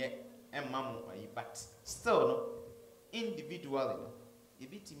 it mean yet, and mamma, but still no, individually, you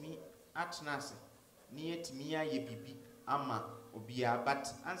beat me at Nasa, near to me, I be ama, obia,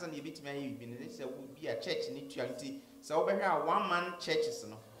 but answer you beat me, this would be a church in neutrality. So over here, one man churches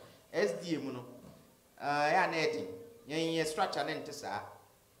no, SDM no, I netting, ye structure and tessa,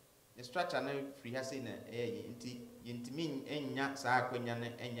 the structure no free has in Yintimin enya saa kwenya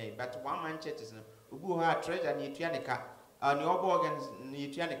enya but one man churches no ubu ha treasure ni tuaneka ni obo organs ni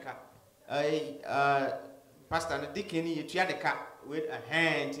tuaneka pastor no deacon ni tuaneka with a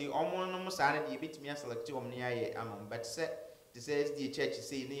hand ti omo no saa na bit me select om ni aye amon but say this is the church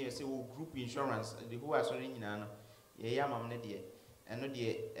say ni say group insurance the who are sorry nyina no ye amam ne de eno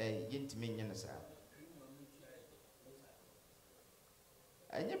de yintimin nya na saa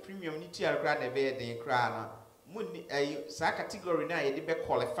anya premium ni tia kra na be den kra na Sa category now you be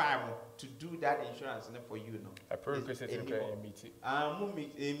qualify to do that insurance for you no. A prerequisite in meeting.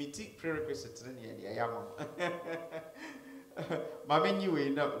 Meet prerequisite in the yam. Mama knew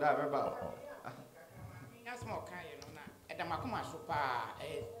it no that remember. That's more kind, you know. At the Makuma super.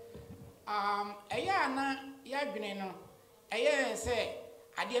 A year na yabine no. A year say,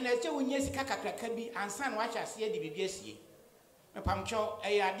 I didn't say when yes, Kakabi and son watch us here the BBS. Me pamcho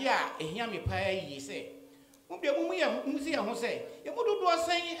a idea a yammy pay ye say. Mumbi museum who say, you would do a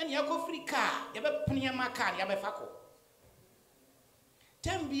saying and you go free car, you have a my car, you have a faco.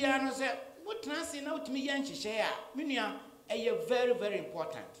 Tembiano said, what Nancy know to me and she share, Minia, a very, very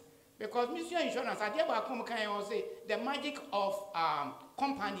important. Because Monsieur Insurance, I never come can say the magic of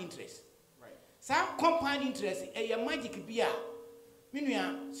compound interest. Right. Some compound interest, a magic beer.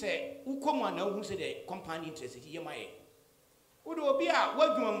 Minia say, who come on now who say the compound interest here my. Would be a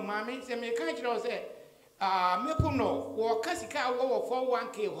what do mammy say, me can't say, Mepuno, or Cassica or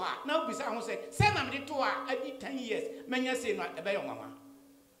 41K. Now, besides, say, send them the tour, I did 10 years, many say not a better mamma.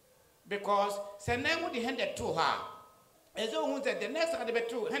 Because send them would hand it to her. As though the next had about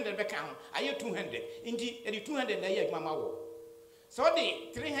 200 account, I hear 200. Indeed, 200 a year, mamma. So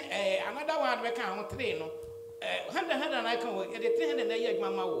the 300, another one account 3, no, 100 I can work at the 300 a year,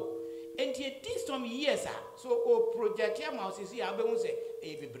 mamma. And yet, this some years, so project your mouse is here, I won't say,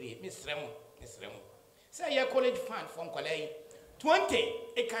 a breed, Miss Remo, Miss Remo. Say your college fund from college 20,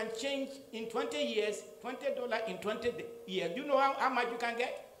 it can change in 20 years, $20 in 20 years. Do you know how much you can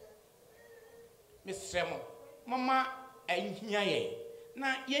get? Miss Remo, Mama. Na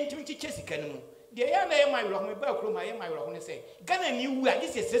yentim chi chesika no de ya na e my roho me ba kro ma ye my roho ne say Ghana ni wu a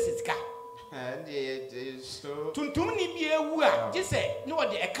this is sesika And so tuntum ni bi ewu a je say no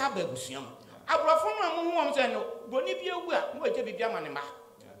de e ka ba busuam abrofo no am hu say no boni bi ewu a no je bibia ma ne ma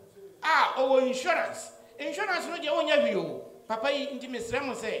o insurance no je wonya hwi o papa yi nti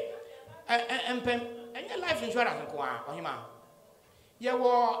mesrem say empem enya life insurance ko a ohima ye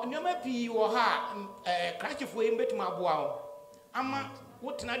wo nyoma pi wo ha krachefo e mbetuma aboa wo ama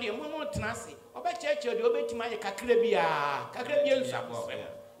wotena de mu no tena se oba cheche de obetima ye kakra bia nsa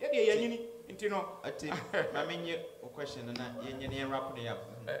ye de ye nyini nti no ati mama nye o question na ye nyene wrap ne up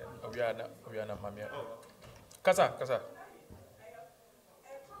obiana mamia kasa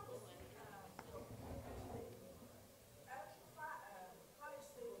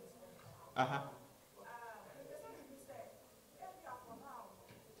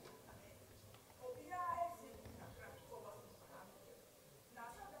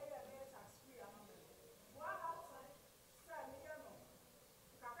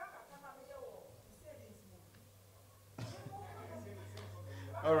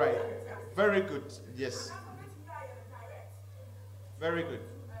All right. Very good. Yes. Very good.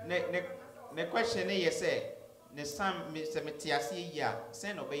 The question is say the some Mr. Metiasi ya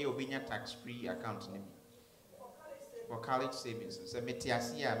send obey obinya tax free account name for college savings. So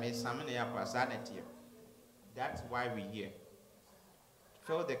Metiasi ya me summon ya personality. That's why we here.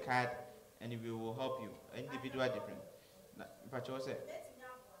 Fill the card and we will help you. Individual different. But you say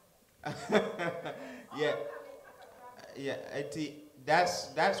yeah,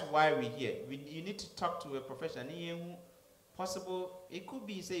 that's why we're here. You need to talk to a professional. Possible, it could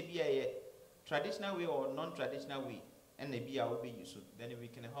be say be a traditional way or non-traditional way, and maybe I will be useful. Then we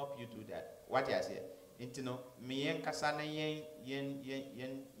can help you do that. What I say, intino me yen kasana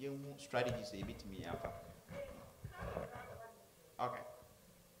yen strategy say bit me afa. Okay.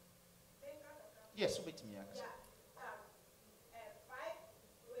 Yes, bit me afa.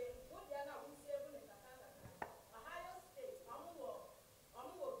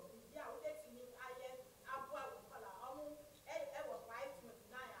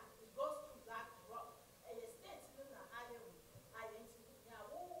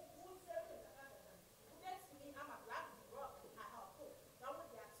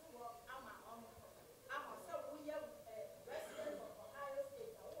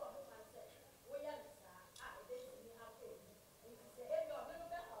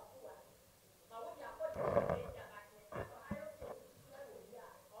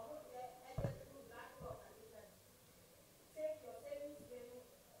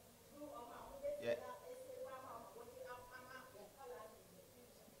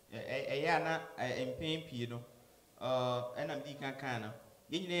 Na empem pie no enam di kan no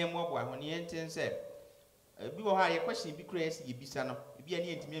ye nyina ye mo boa ho ne enten se bi wo ha ye question bi kura esi ye bisa no bi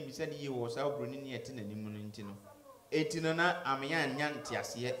ani entimi ambisa ne ye wo sa obroni ne ete na nimu no ntino etino na amya nya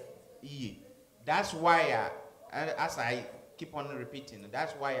ntiase ye. That's why as I keep on repeating,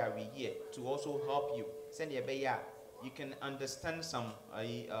 that's why we here to also help you send ye be ya you can understand some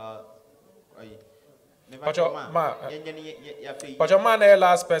Pacho man na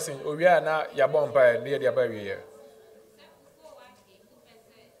last person we are na ya bomba near the about here.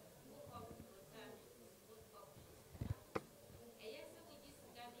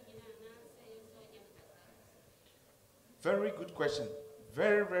 Very good question.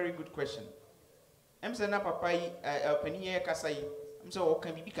 Very, very good question. I'm saying, Papa, penny kasai. I'm so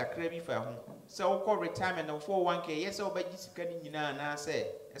can be a crabby for home. So call retirement of 401k. Yes, oh, but you can na say,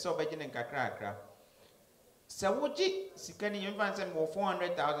 it's all begging and crack. So would you can you advance more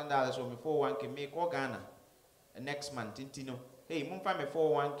 $400,000 or before 1k make or Ghana next month? Tintino. Hey, moon find me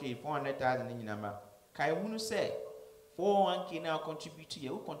 401k, 400,000 in number. Kai who say 401k now contribute to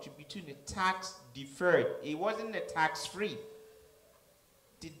you, contribute to the tax deferred. It wasn't the tax free.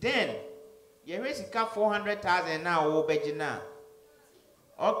 Then, you raise 400,000 now, Obejina.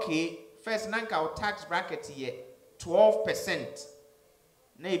 Okay, first nanka our tax bracket here 12%.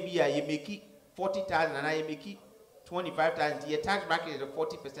 Maybe you make it 40,000 and I make it 25,000. Your tax bracket is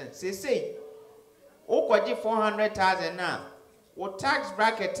 40%. Say, okay, 400,000 now. What tax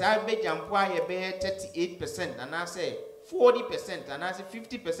bracket I bet you 38%, and I say 40%, and I say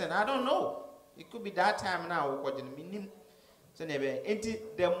 50%. I don't know. It could be that time now. Minimum. So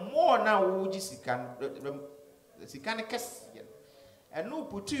the more now we just can and no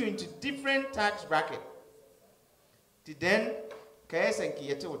put you into different tax bracket. Then KS and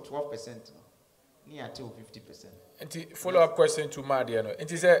Kiyato 12%, near to 50%. And follow-up question to Madiano. And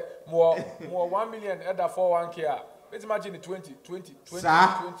he said more 1 million other 401k. Let's imagine the 20.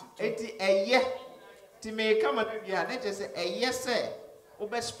 It's a year to make come again. Let us say a yes, sir.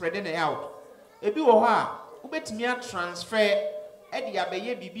 Over spreading it out. If you are, ubet me transfer Eddie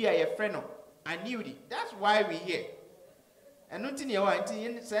Abaye Bibi a friend of annuity. That's why we here. And not in your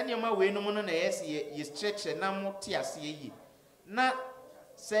auntie, send your way no more than a ye stretch and now more tears ye. Not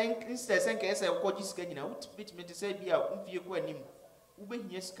saying instead, send case of what you scan out, bit me to say be out if you go him. Ube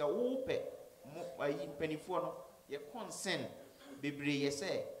yeska ope, by penny for your consent, Bibri, ye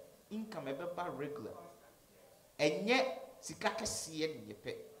say, income a regular. And yet, Sikaka see it, ye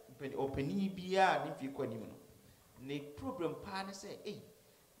pet. Open EBR if you can even. The problem partner say, hey,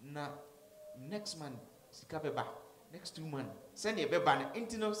 na next month, Sikabeba, next 2 months, send a beba,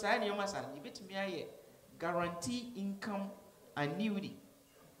 intino sign your master, you bet me a guarantee income annuity.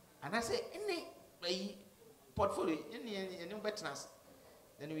 And I say, any portfolio, any betterness.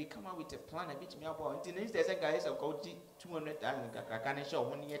 Then we come out with a plan a bit me about until there's a guy of called 200,000 can show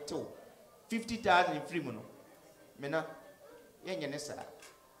 1 year too. 50,000 in free money. Mena, Yanesa.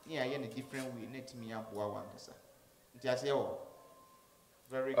 Yeah, in a different way. Let me up one, sir. Just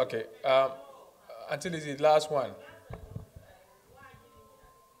very good. Okay. Until this is the last one.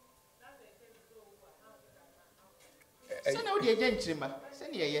 Send out the gentleman.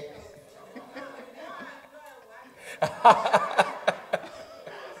 Send here.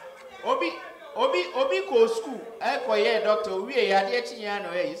 Obi go school. I call ye doctor. We are here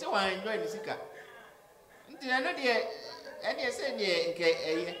chiano. You say I enjoy the sika. Until I know the. And you said, yeah,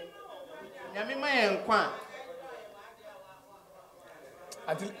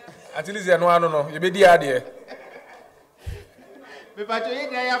 until it's no, no, you be the idea. But you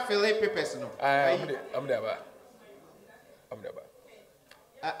have Philip papers. No, I'm there.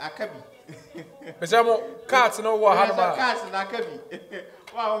 I can be. But some cats know what happened. Cats and I can be.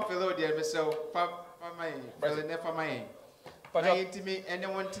 Wow, Philip, dear, myself, for my. But I intimate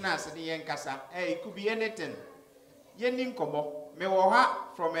anyone to us in the Yankasa. Hey, it could be anything. Yenin komo me wo ha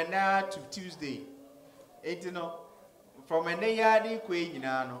from now to Tuesday. Etino from yadi kwe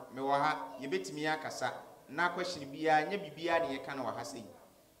nyina no me wo ha ye betimi akasa na question bia nya bibia ne ye ka na wo ha sei.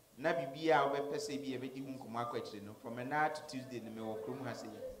 Na bibia wo be pese bia be di hu komo akwachire no from now to Tuesday no me wo krom ha sei.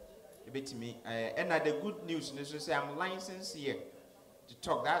 Ye betimi and the good news no so say I'm licensed here to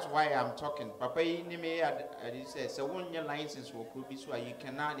talk. That's why I'm talking. Papa ni me say so won your license wo kro bi so you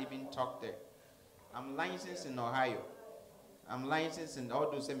cannot even talk there. I'm licensed in Ohio. I'm licensed in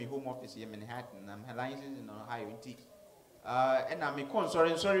all those semi-home office here in Manhattan. I'm licensed in Ohio. And I'm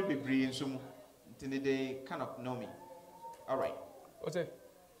a sorry, be brilliant. So they kind of know me. All right. What's it?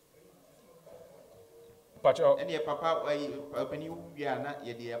 Pacho. And your papa, open you, we are not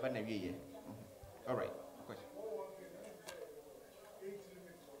yet the Abana. All right. Question.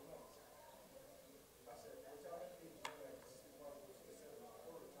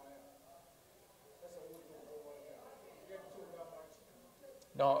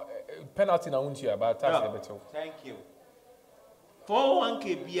 No, penalty na unti about tax better. Thank you.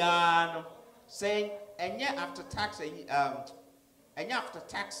 401k biano saying and after tax after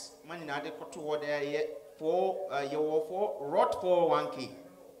tax money na de koto there for your for rot 401k.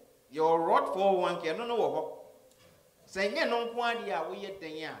 your rod 401k no wo say nye no nko ade a wo ye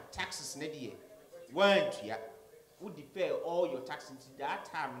den a taxes na de one tua wo defer all your taxes into that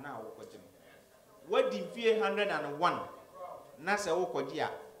time na wo kwaje what di 101 na say wo kwaje a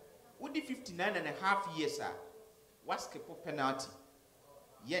wo di 59 and a half years a what's the penalty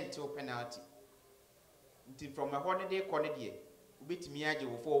yentil penalty until from a holiday corner ubetimi age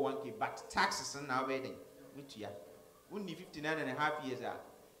wo 401k but taxes na wedding mutua unni 59 and a half years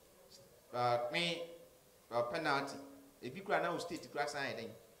me penalty if you kura na state kura sign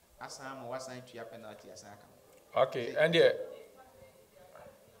den asan mo wasan tua penalty asan aka okay and yeah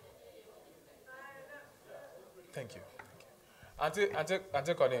thank you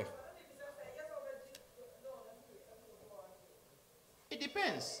Auntie Connie. It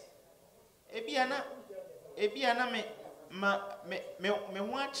depends. Ebiana me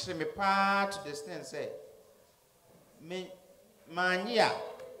watch me part to the stand say me mania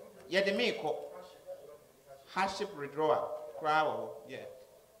ye de me ko hardship withdrawal crowd yeah.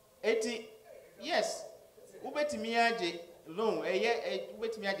 Eti yes ubetimi age loan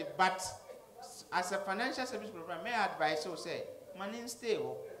ubetimi age but as a financial service provider may advise so say money stay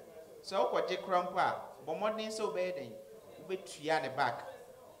ho so ko je krampa but modern so bad then ubetua the back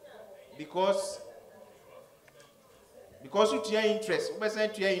because you tua interest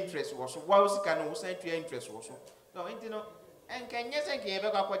ubesen tua interest wo so wa usika no usan tua interest wo so no enti no enka nyese nke ebe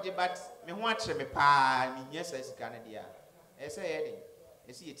kwa kwaje but me ho akire me pa me nyese sika na dia ese ye den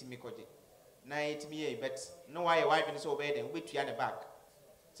ese yetimi kwaje na yetimi ye but no why wife ni so bad then ubetua the back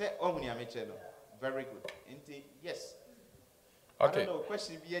say ohuni ameche no very good enti yes. Okay. I don't know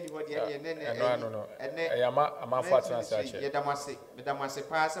question be anybody no. I'm fighting answer. Medamase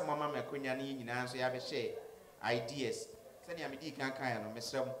pass mama me kunya ni nyina so ya be share ideas. Sani amedi kan no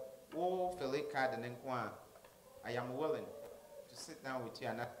mesrem. Wo fill a card and nko I am willing to sit down with you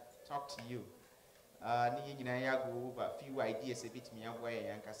and talk to you. Ni nyina ya go over few ideas a bit me aboy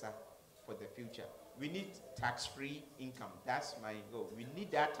yankasa for the future. We need tax-free income. That's my goal. We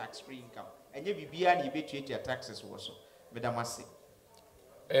need that tax-free income. And you be and you be your taxes also. Medamasi.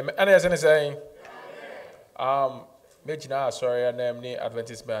 And as I saying, Majina, sorry, and name ni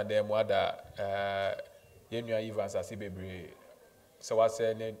advertisement and them wada Yemia Evans as Ibebre. So I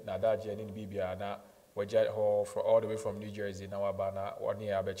say Nada Jenny Bibia na wajet hall for all the way from New Jersey now abana 1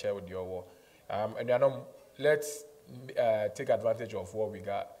 year abeche with your war. And you know, let's take advantage of what we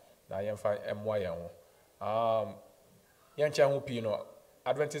got. Na yemfa MY yancha hu pino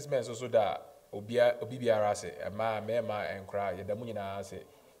advertisements also that obi biara say ma and cry yedam nyina say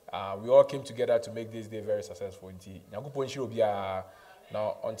we all came together to make this day very successful nti nyankopon shire obi a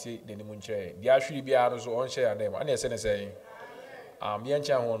na onti de ni mu nkyere dia hwiri bia no so on share and dem ana say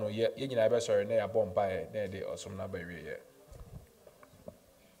yancha hu no ye nyina be sorry na ya bomba na de osom na ba wie ye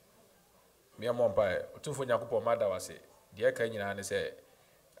me mompa otumfo nyankopon mada wase de ka nyina ne say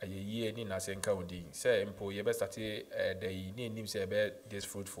ayeye ni na senka odi say mpo ye be start dey ni nim say be this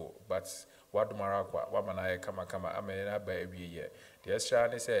fruitful but what domara kwa wa mana kama amena ba ewie ye the extra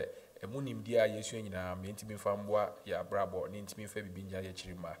ne say emunim dia yesu nyina me ntimi famboa ya brabo ni ntimi fa bibinja ye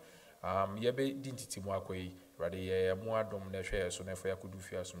chirima ye be di ntitimu akoyi rade ye mu adom na hwe so na fa yakudu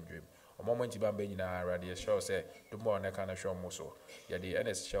fi asomdwem omomo ntiba ba nyina rade ye show say domo na kana hwe mo so ye de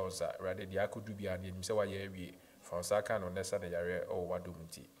ns show sa rade dia akudu bia ne nim say wa ye awie from Saka no nessa na yare o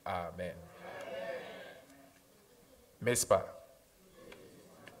wadumti amen mespa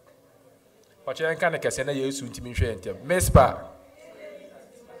Pache nka na kese na Yesu ntimi hwe ntem mespa